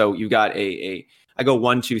rate. So you've got I go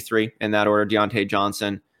 1, 2, 3 in that order: Deontay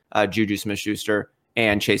Johnson, Juju Smith-Schuster,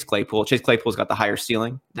 and Chase Claypool. Chase Claypool's got the higher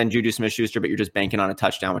ceiling than Juju Smith-Schuster, but you're just banking on a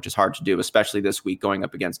touchdown, which is hard to do, especially this week going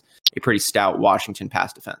up against a pretty stout Washington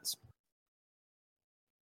pass defense.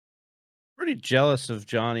 Pretty jealous of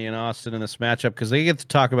Johnny and Austin in this matchup because they get to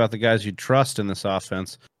talk about the guys you trust in this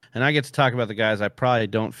offense, and I get to talk about the guys I probably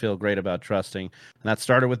don't feel great about trusting. And that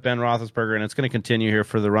started with Ben Roethlisberger, and it's going to continue here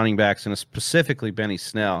for the running backs, and specifically Benny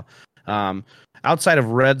Snell. Outside of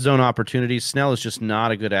red zone opportunities, Snell is just not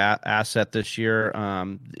a good asset this year.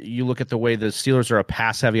 You look at the way the Steelers are a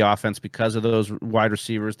pass-heavy offense because of those wide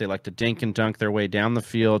receivers. They like to dink and dunk their way down the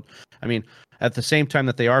field. I mean, at the same time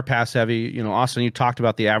that they are pass-heavy, Austin, you talked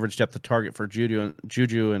about the average depth of target for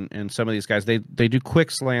Juju and some of these guys. They do quick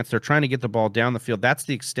slants. They're trying to get the ball down the field. That's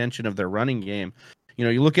the extension of their running game.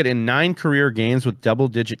 You look at in 9 career games with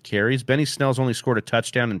double-digit carries, Benny Snell's only scored a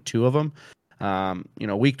touchdown in 2 of them.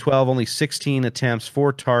 Week 12, only 16 attempts,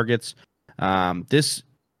 4 targets. This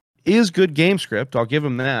is good game script. I'll give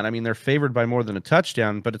them that. I mean, they're favored by more than a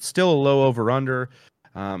touchdown, but it's still a low over-under.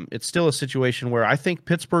 It's still a situation where I think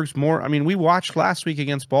Pittsburgh's more. I mean, we watched last week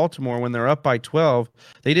against Baltimore when they're up by 12.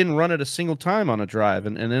 They didn't run it a single time on a drive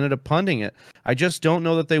and ended up punting it. I just don't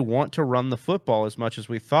know that they want to run the football as much as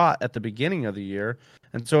we thought at the beginning of the year.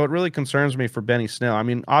 And so it really concerns me for Benny Snell. I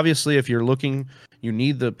mean, obviously, if you're looking, you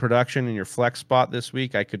need the production in your flex spot this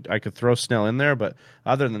week, I could throw Snell in there. But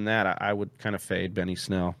other than that, I would kind of fade Benny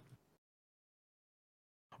Snell.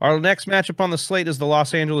 Our next matchup on the slate is the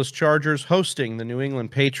Los Angeles Chargers hosting the New England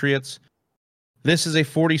Patriots. This is a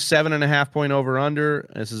 47.5 point over-under.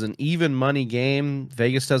 This is an even money game.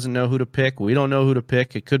 Vegas doesn't know who to pick. We don't know who to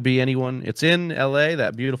pick. It could be anyone. It's in L.A.,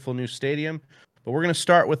 that beautiful new stadium. But we're going to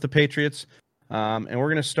start with the Patriots, and we're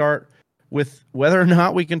going to start with whether or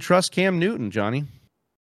not we can trust Cam Newton, Johnny.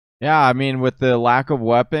 Yeah, I mean, with the lack of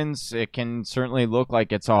weapons, it can certainly look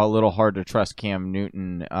like it's all a little hard to trust Cam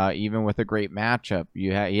Newton, even with a great matchup. He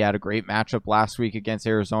had a great matchup last week against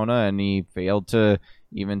Arizona, and he failed to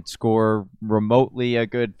even score remotely a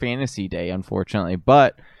good fantasy day, unfortunately.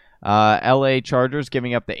 But LA Chargers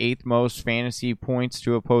giving up the 8th most fantasy points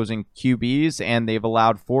to opposing QBs, and they've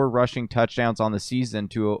allowed 4 rushing touchdowns on the season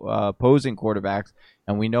to opposing quarterbacks.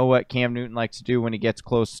 And we know what Cam Newton likes to do when he gets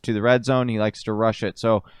close to the red zone. He likes to rush it.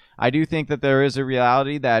 So I do think that there is a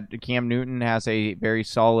reality that Cam Newton has a very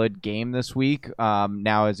solid game this week.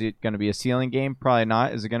 Now, is it going to be a ceiling game? Probably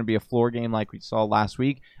not. Is it going to be a floor game like we saw last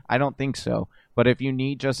week? I don't think so. But if you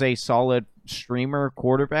need just a solid streamer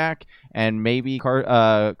quarterback and maybe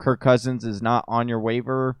Kirk Cousins is not on your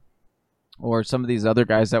waiver or some of these other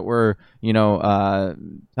guys that were,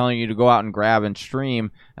 telling you to go out and grab and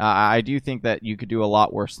stream, I do think that you could do a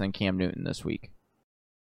lot worse than Cam Newton this week.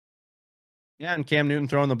 Yeah, and Cam Newton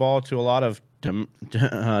throwing the ball to a lot of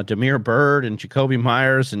Damiere Byrd and Jacoby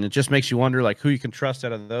Myers, and it just makes you wonder like who you can trust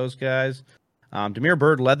out of those guys. Damiere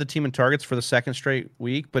Byrd led the team in targets for the second straight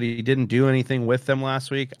week, but he didn't do anything with them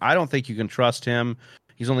last week. I don't think you can trust him.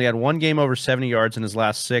 He's only had one game over 70 yards in his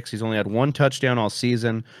last 6. He's only had one touchdown all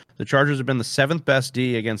season. The Chargers have been the 7th best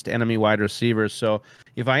D against enemy wide receivers. So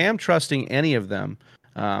if I am trusting any of them,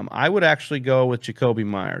 I would actually go with Jacoby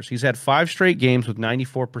Myers. He's had 5 straight games with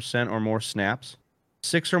 94% or more snaps,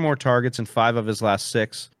 6 or more targets in 5 of his last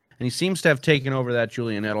 6. And he seems to have taken over that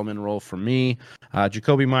Julian Edelman role for me.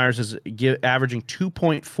 Jacoby Myers is averaging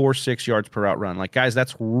 2.46 yards per route run. Like, guys,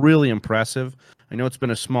 that's really impressive. I know it's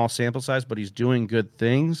been a small sample size, but he's doing good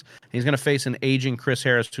things. He's going to face an aging Chris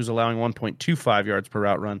Harris, who's allowing 1.25 yards per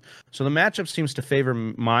route run. So the matchup seems to favor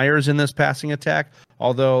Myers in this passing attack,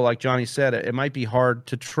 although, like Johnny said, it might be hard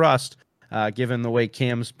to trust given the way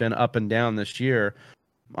Cam's been up and down this year.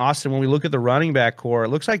 Austin, when we look at the running back core, it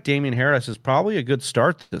looks like Damien Harris is probably a good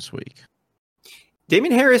start this week.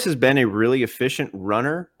 Damien Harris has been a really efficient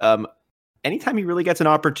runner. Anytime he really gets an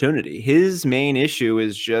opportunity, his main issue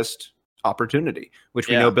is just opportunity, which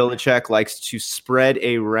we know Belichick likes to spread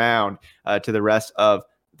around to the rest of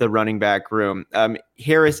the running back room.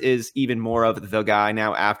 Harris is even more of the guy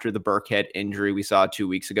now after the Burkhead injury we saw 2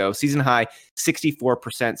 weeks ago. Season high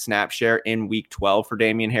 64% snap share in week 12 for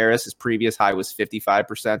Damien Harris. His previous high was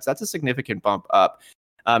 55%. So that's a significant bump up.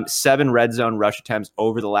 7 red zone rush attempts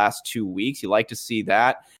over the last 2 weeks. You like to see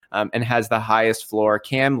that. And has the highest floor.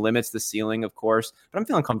 Cam limits the ceiling, of course, but I'm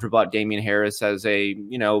feeling comfortable about Damien Harris as a,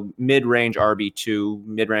 mid-range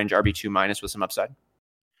RB2 minus with some upside.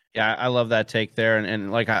 Yeah, I love that take there.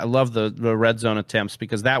 And like, I love the red zone attempts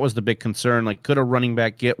because that was the big concern. Like, could a running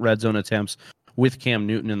back get red zone attempts with Cam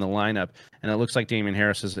Newton in the lineup? And it looks like Damien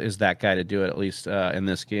Harris is that guy to do it, at least in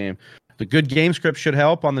this game. The good game script should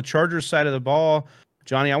help on the Chargers side of the ball.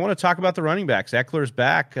 Johnny, I want to talk about the running backs. Eckler's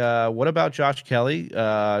back. What about Josh Kelly?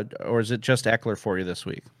 Or is it just Eckler for you this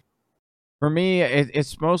week? For me,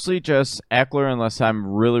 it's mostly just Eckler unless I'm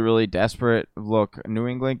really, really desperate. Look, New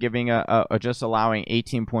England giving just allowing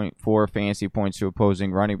 18.4 fantasy points to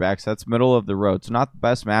opposing running backs. That's middle of the road. It's not the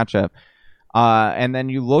best matchup. And then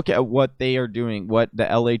you look at what they are doing, what the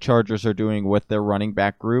LA Chargers are doing with their running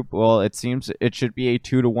back group. Well, it seems it should be a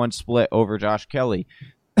 2-to-1 split over Josh Kelly.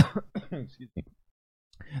 Excuse me.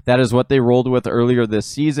 That is what they rolled with earlier this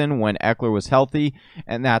season when Eckler was healthy,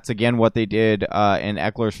 and that's again what they did in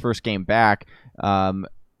Eckler's first game back.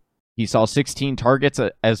 He saw 16 targets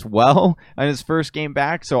as well in his first game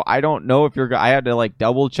back, so I don't know if I had to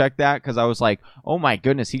double check that because I was like, oh my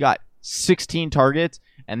goodness, he got 16 targets,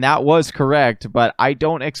 and that was correct, but I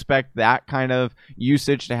don't expect that kind of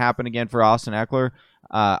usage to happen again for Austin Eckler.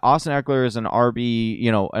 Austin Eckler is an RB,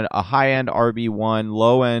 a high-end RB1,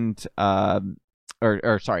 low-end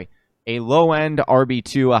a low-end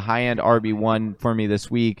RB2, a high-end RB1 for me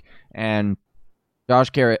this week. And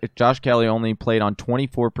Josh Kelly only played on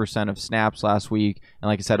 24% of snaps last week. And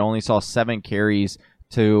like I said, only saw 7 carries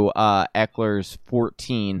to Eckler's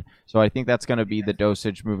 14. So I think that's going to be the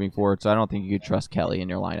dosage moving forward. So I don't think you could trust Kelly in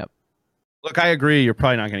your lineup. Look, I agree. You're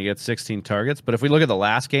probably not going to get 16 targets, but if we look at the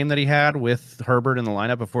last game that he had with Herbert in the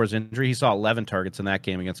lineup before his injury, he saw 11 targets in that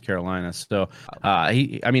game against Carolina. So,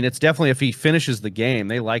 it's definitely if he finishes the game,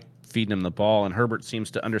 they like feeding him the ball, and Herbert seems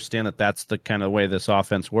to understand that that's the kind of way this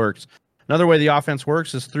offense works. Another way the offense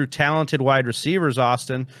works is through talented wide receivers,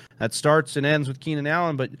 Austin. That starts and ends with Keenan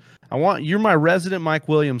Allen, but you're my resident Mike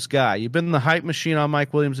Williams guy. You've been the hype machine on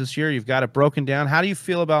Mike Williams this year. You've got it broken down. How do you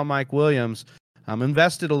feel about Mike Williams? I'm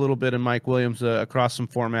invested a little bit in Mike Williams across some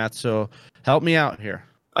formats, so help me out here.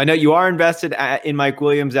 I know you are invested in Mike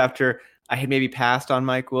Williams after I had maybe passed on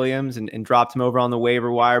Mike Williams and dropped him over on the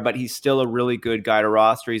waiver wire, but he's still a really good guy to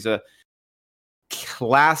roster. He's a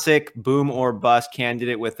classic boom or bust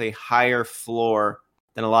candidate with a higher floor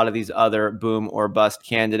than a lot of these other boom or bust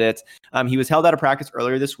candidates. He was held out of practice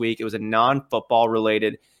earlier this week. It was a non-football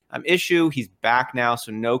related issue. He's back now,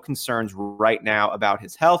 so no concerns right now about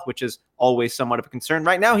his health, which is always somewhat of a concern.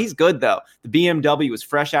 Right now, he's good, though. The BMW is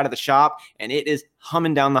fresh out of the shop, and it is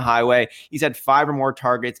humming down the highway. He's had 5 or more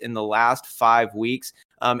targets in the last 5 weeks,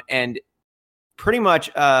 and pretty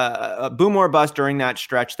much a boom or bust during that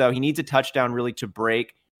stretch, though. He needs a touchdown really to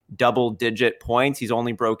break double-digit points. He's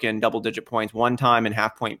only broken double-digit points one time in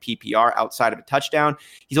half-point PPR outside of a touchdown.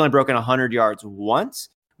 He's only broken 100 yards once.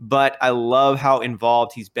 But I love how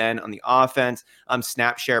involved he's been on the offense.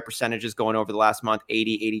 Snap share percentages going over the last month,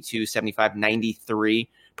 80, 82, 75, 93%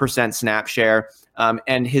 snap share.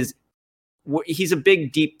 And he's a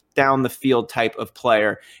big, deep down the field type of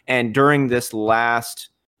player. And during this last,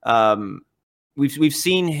 we've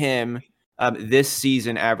seen him this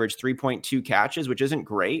season average 3.2 catches, which isn't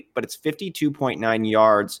great, but it's 52.9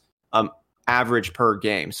 yards average per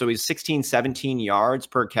game. So he's 16, 17 yards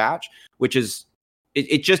per catch, which is,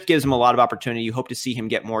 it just gives him a lot of opportunity. You hope to see him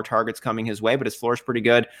get more targets coming his way, but his floor is pretty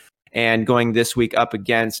good. And going this week up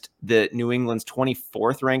against the New England's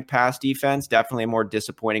 24th ranked pass defense, definitely a more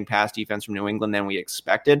disappointing pass defense from New England than we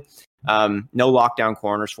expected. No lockdown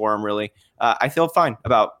corners for him, really. I feel fine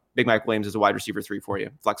about Big Mike Williams as a wide receiver 3 for you,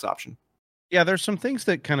 flex option. Yeah, there's some things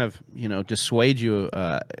that kind of, dissuade you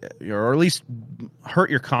or at least hurt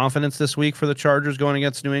your confidence this week for the Chargers going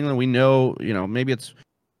against New England. We know, maybe it's,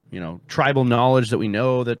 tribal knowledge that we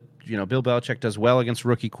know that, Bill Belichick does well against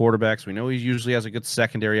rookie quarterbacks. We know he usually has a good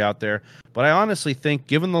secondary out there. But I honestly think,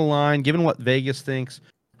 given the line, given what Vegas thinks,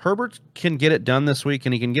 Herbert can get it done this week,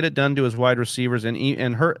 and he can get it done to his wide receivers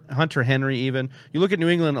and Hunter Henry even. You look at New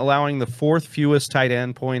England allowing the 4th fewest tight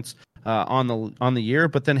end points on the year,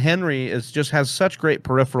 but then Henry has such great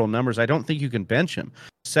peripheral numbers. I don't think you can bench him.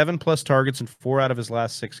 7+ targets in 4 out of his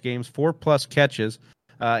last 6 games, 4+ catches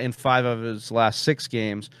in 5 of his last 6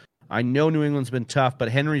 games. I know New England's been tough, but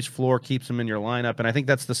Henry's floor keeps him in your lineup, and I think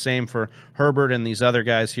that's the same for Herbert and these other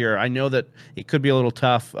guys here. I know that it could be a little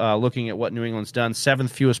tough looking at what New England's done,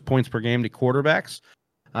 7th fewest points per game to quarterbacks.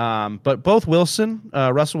 But both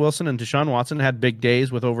Russell Wilson and Deshaun Watson had big days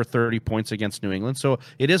with over 30 points against New England. So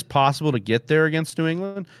it is possible to get there against New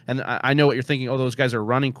England. And I know what you're thinking. Oh, those guys are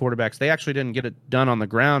running quarterbacks. They actually didn't get it done on the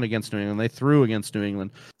ground against New England. They threw against New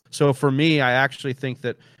England. So for me, I actually think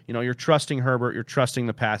that, you're trusting Herbert, you're trusting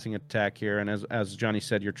the passing attack here. And as Johnny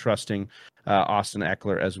said, you're trusting Austin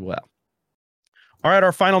Eckler as well. All right,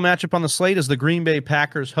 our final matchup on the slate is the Green Bay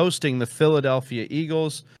Packers hosting the Philadelphia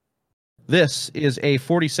Eagles. This is a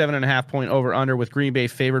 47.5 point over-under with Green Bay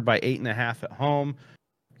favored by 8.5 at home.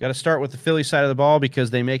 Got to start with the Philly side of the ball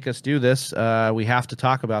because they make us do this. We have to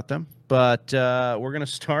talk about them. But we're going to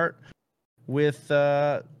start with,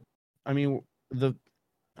 we're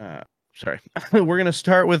going to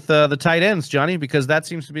start with the tight ends, Johnny, because that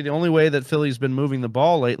seems to be the only way that Philly's been moving the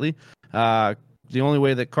ball lately. The only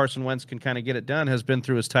way that Carson Wentz can kind of get it done has been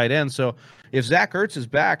through his tight end. So if Zach Ertz is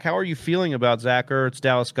back, how are you feeling about Zach Ertz,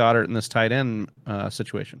 Dallas Goedert in this tight end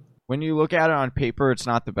situation? When you look at it on paper, it's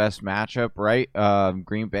not the best matchup, right?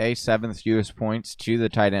 Green Bay, 7th fewest points to the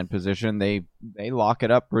tight end position. They lock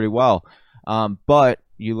it up pretty well. But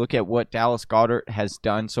you look at what Dallas Goedert has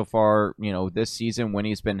done so far, this season when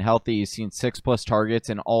he's been healthy. He's seen 6+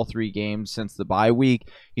 targets in all 3 games since the bye week.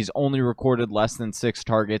 He's only recorded less than 6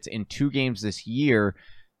 targets in 2 games this year.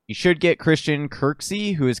 You should get Christian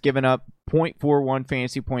Kirksey, who has given up 0.41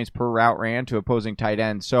 fantasy points per route ran to opposing tight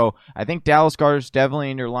ends. So I think Dallas Goedert's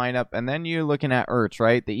definitely in your lineup. And then you're looking at Ertz,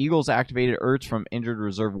 right? The Eagles activated Ertz from injured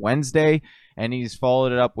reserve Wednesday, and he's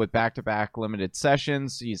followed it up with back-to-back limited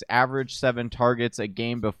sessions. He's averaged 7 targets a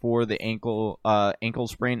game before the ankle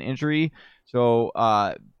sprain injury. So,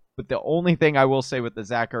 but the only thing I will say with the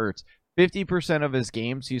Zach Ertz, 50% of his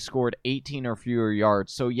games, he scored 18 or fewer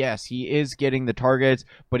yards. So yes, he is getting the targets,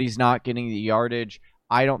 but he's not getting the yardage.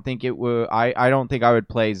 I don't think it would. I don't think I would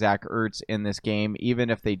play Zach Ertz in this game, even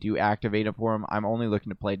if they do activate it for him. I'm only looking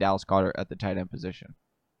to play Dallas Goedert at the tight end position.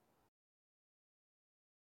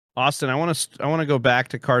 Austin, I want to go back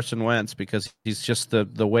to Carson Wentz because he's just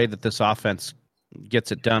the way that this offense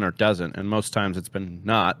gets it done or doesn't, and most times it's been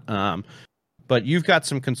not. But you've got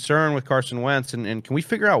some concern with Carson Wentz, and can we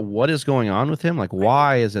figure out what is going on with him? Like,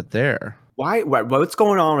 why is it there? What's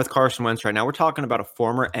going on with Carson Wentz right now? We're talking about a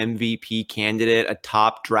former MVP candidate, a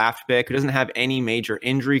top draft pick who doesn't have any major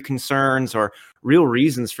injury concerns or real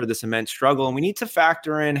reasons for this immense struggle. And we need to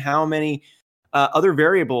factor in how many other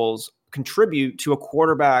variables contribute to a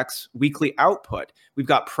quarterback's weekly output. We've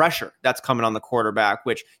got pressure that's coming on the quarterback,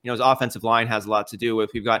 which, his offensive line has a lot to do with.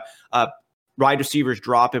 We've got wide receivers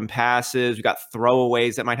dropping passes. We've got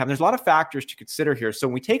throwaways that might happen. There's a lot of factors to consider here. So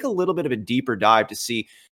when we take a little bit of a deeper dive to see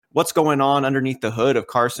what's going on underneath the hood of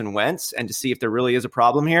Carson Wentz and to see if there really is a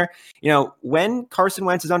problem here, when Carson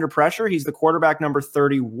Wentz is under pressure, he's the quarterback number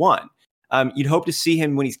 31. You'd hope to see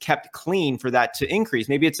him when he's kept clean for that to increase.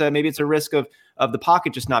 Maybe it's a risk of the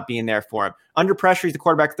pocket just not being there for him. Under pressure, he's the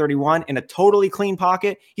quarterback 31. In a totally clean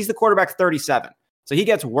pocket, he's the quarterback 37. So he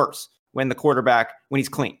gets worse when he's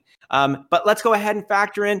clean. But let's go ahead and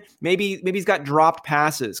factor in maybe he's got dropped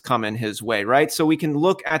passes coming his way, right? So we can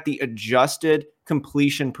look at the adjusted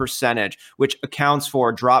completion percentage, which accounts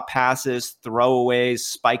for drop passes, throwaways,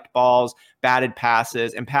 spiked balls, batted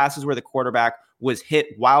passes and passes where the quarterback was hit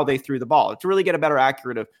while they threw the ball to really get a better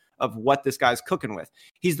accurate of what this guy's cooking with.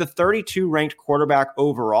 He's the 32 ranked quarterback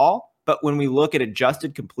overall, but when we look at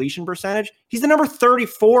adjusted completion percentage, he's the number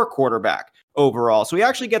 34 quarterback overall. So he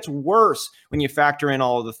actually gets worse when you factor in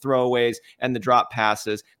all of the throwaways and the drop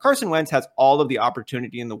passes. Carson Wentz has all of the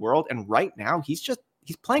opportunity in the world, and right now he's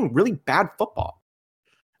playing really bad football.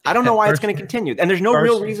 I don't know why it's going to continue, and there's no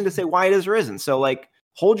real reason to say why it is or isn't. So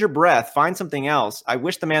hold your breath, find something else. I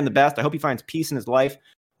wish the man the best. I hope he finds peace in his life,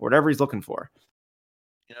 whatever he's looking for.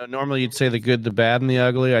 Normally you'd say the good, the bad, and the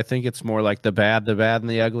ugly. I think it's more like the bad, and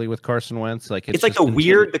the ugly with Carson Wentz. It's like the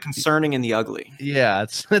weird, the concerning, and the ugly. Yeah,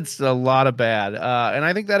 it's a lot of bad, and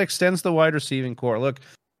I think that extends the wide receiving core. Look,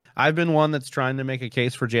 I've been one that's trying to make a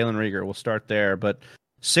case for Jalen Reagor. We'll start there, but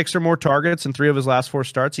 6 or more targets in 3 of his last 4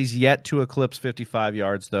 starts. He's yet to eclipse 55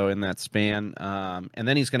 yards, though, in that span. And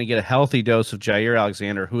then he's going to get a healthy dose of Jair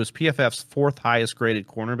Alexander, who is PFF's 4th highest graded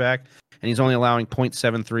cornerback, and he's only allowing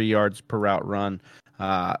 0.73 yards per route run.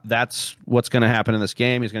 That's what's going to happen in this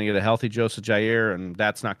game. He's going to get a healthy Joseph Jair, and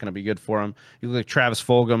that's not going to be good for him. You look like Travis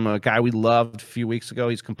Fulgham, a guy we loved a few weeks ago.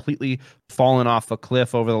 He's completely fallen off a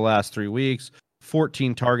cliff over the last 3 weeks.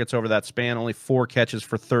 14 targets over that span, only 4 catches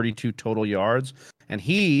for 32 total yards. And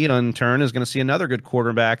he, in turn, is going to see another good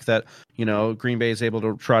quarterback that, Green Bay is able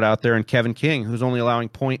to trot out there, and Kevin King, who's only allowing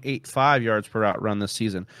 0.85 yards per route run this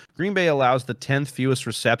season. Green Bay allows the 10th fewest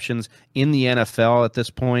receptions in the NFL at this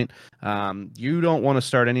point. You don't want to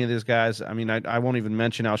start any of these guys. I mean, I won't even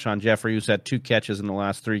mention Alshon Jeffrey, who's had 2 catches in the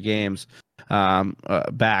last 3 games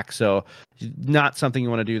back. So not something you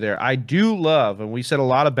want to do there. I do love, and we said a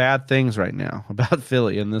lot of bad things right now about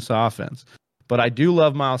Philly in this offense, but I do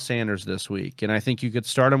love Miles Sanders this week, and I think you could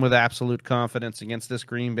start him with absolute confidence against this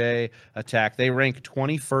Green Bay attack. They rank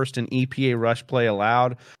 21st in EPA rush play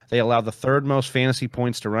allowed. They allow the 3rd most fantasy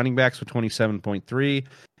points to running backs with 27.3,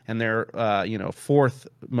 and they're 4th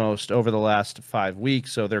most over the last 5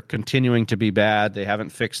 weeks. So they're continuing to be bad. They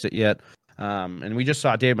haven't fixed it yet. And we just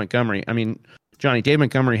saw Dave Montgomery. I mean, Johnny, Dave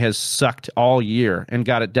Montgomery has sucked all year and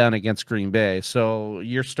got it done against Green Bay. So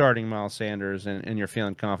you're starting Miles Sanders and you're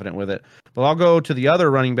feeling confident with it. But I'll go to the other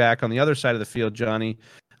running back on the other side of the field, Johnny.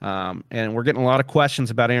 And we're getting a lot of questions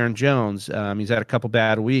about Aaron Jones. He's had a couple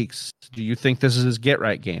bad weeks. Do you think this is his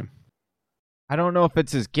get-right game? I don't know if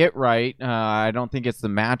it's his get-right. I don't think it's the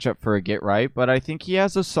matchup for a get-right, but I think he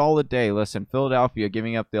has a solid day. Listen, Philadelphia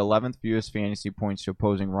giving up the 11th fewest fantasy points to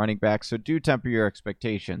opposing running backs, so do temper your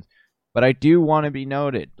expectations. But I do want to be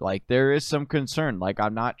noted, there is some concern.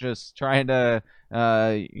 I'm not just trying to,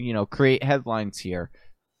 create headlines here.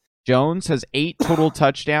 Jones has 8 total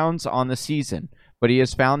touchdowns on the season, but he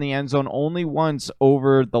has found the end zone only once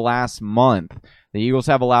over the last month. The Eagles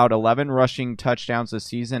have allowed 11 rushing touchdowns this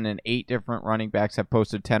season, and 8 different running backs have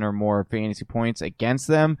posted 10 or more fantasy points against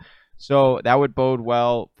them. So that would bode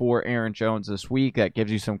well for Aaron Jones this week. That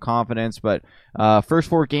gives you some confidence. But first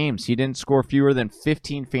 4 games, he didn't score fewer than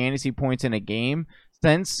 15 fantasy points in a game.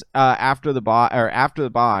 Since after the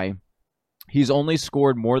bye, he's only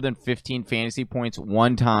scored more than 15 fantasy points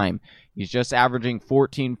one time. He's just averaging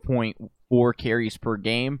 14.4 carries per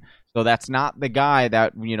game. So that's not the guy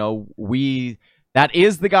that that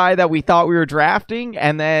is the guy that we thought we were drafting,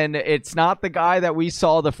 and then it's not the guy that we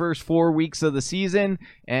saw the first 4 weeks of the season.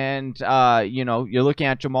 And, you're looking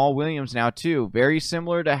at Jamal Williams now, too. Very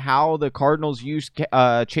similar to how the Cardinals use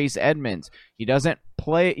Chase Edmonds. He doesn't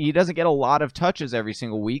get a lot of touches every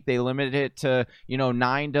single week. They limited it to,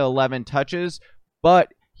 9 to 11 touches, but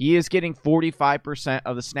he is getting 45%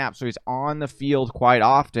 of the snaps, so he's on the field quite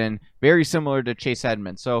often, very similar to Chase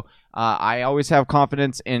Edmonds. So I always have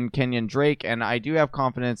confidence in Kenyon Drake, and I do have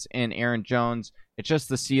confidence in Aaron Jones. It's just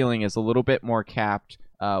the ceiling is a little bit more capped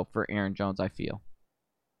for Aaron Jones, I feel.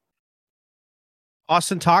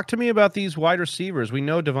 Austin, talk to me about these wide receivers. We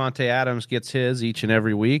know Davante Adams gets his each and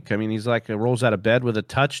every week. I mean, he's rolls out of bed with a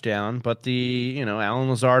touchdown, but Allen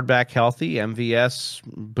Lazard back healthy, MVS,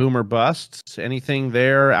 boomer busts. Anything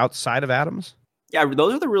there outside of Adams? Yeah,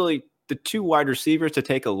 those are the 2 wide receivers to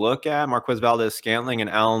take a look at, Marquez Valdes-Scantling and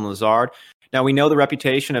Allen Lazard. Now, we know the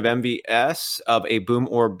reputation of MVS, of a boom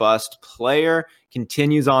or bust player,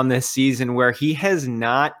 continues on this season where he has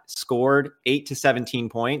not scored 8 to 17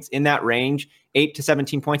 points. In that range, 8 to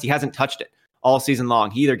 17 points, he hasn't touched it all season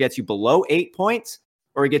long. He either gets you below 8 points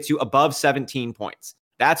or he gets you above 17 points.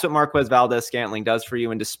 That's what Marquez Valdes-Scantling does for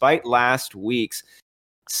you. And despite last week's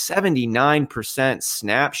 79%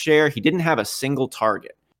 snap share, he didn't have a single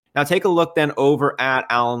target. Now take a look then over at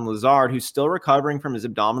Allen Lazard, who's still recovering from his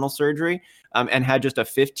abdominal surgery and had just a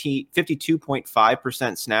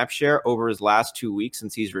 52.5% snap share over his last 2 weeks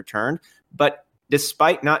since he's returned. But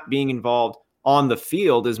despite not being involved on the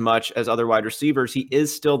field as much as other wide receivers, he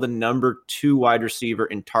is still the number 2 wide receiver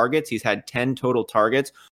in targets. He's had 10 total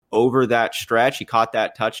targets over that stretch. He caught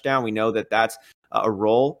that touchdown. We know that that's a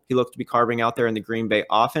role he looks to be carving out there in the Green Bay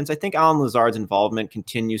offense. I think Allen Lazard's involvement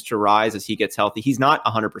continues to rise as he gets healthy. He's not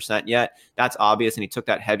 100% yet. That's obvious, and he took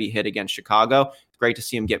that heavy hit against Chicago. It's great to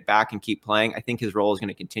see him get back and keep playing. I think his role is going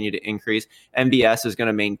to continue to increase. MVS is going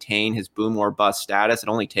to maintain his boom or bust status. It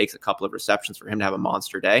only takes a couple of receptions for him to have a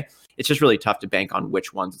monster day. It's just really tough to bank on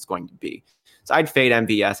which ones it's going to be. So I'd fade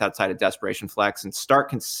MVS outside of desperation flex and start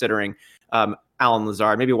considering Allen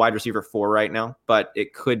Lazard, maybe wide receiver 4 right now, but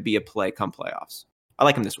it could be a play come playoffs. I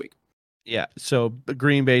like him this week. Yeah, so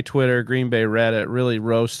Green Bay Twitter, Green Bay Reddit really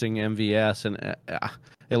roasting MVS, and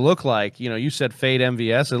it looked like, you said fade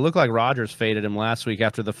MVS. It looked like Rodgers faded him last week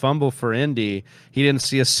after the fumble for Indy. He didn't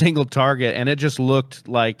see a single target, and it just looked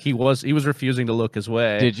like he was refusing to look his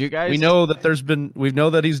way. Did you guys? We know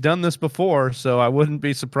that he's done this before, so I wouldn't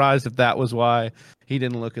be surprised if that was why he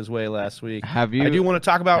didn't look his way last week. I do want to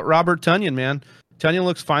talk about Robert Tonyan, man. Tonyan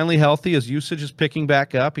looks finally healthy. His usage is picking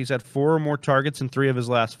back up. He's had 4 or more targets in 3 of his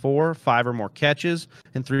last 4, 5 or more catches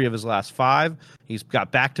in 3 of his last 5. He's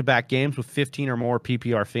got back-to-back games with 15 or more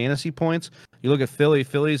PPR fantasy points. You look at Philly.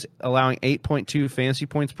 Philly's allowing 8.2 fantasy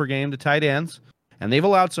points per game to tight ends, and they've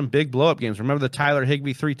allowed some big blow-up games. Remember the Tyler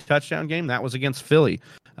Higbee 3-touchdown game? That was against Philly.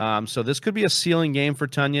 So this could be a ceiling game for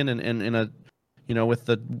Tonyan, and in a with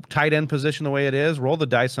the tight end position the way it is, roll the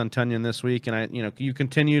dice on Tonyan this week. And you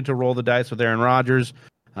continue to roll the dice with Aaron Rodgers.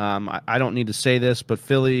 I don't need to say this, but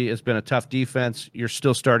Philly has been a tough defense. You're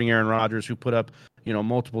still starting Aaron Rodgers, who put up,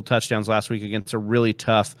 multiple touchdowns last week against a really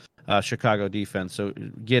tough Chicago defense. So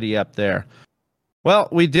giddy up there. Well,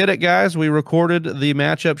 we did it, guys. We recorded the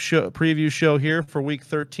matchup preview show here for Week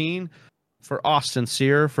 13. For Austin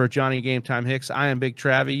Sear, for Johnny Game Time Hicks, I am Big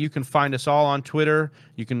Travie. You can find us all on Twitter.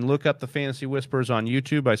 You can look up the Fantasy Whispers on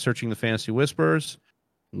YouTube by searching the Fantasy Whispers.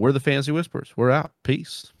 We're the Fantasy Whispers. We're out.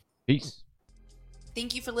 Peace. Peace.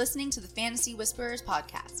 Thank you for listening to the Fantasy Whisperers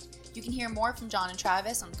podcast. You can hear more from John and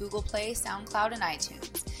Travis on Google Play, SoundCloud, and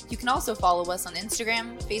iTunes. You can also follow us on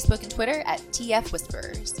Instagram, Facebook, and Twitter at TF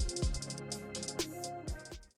Whisperers.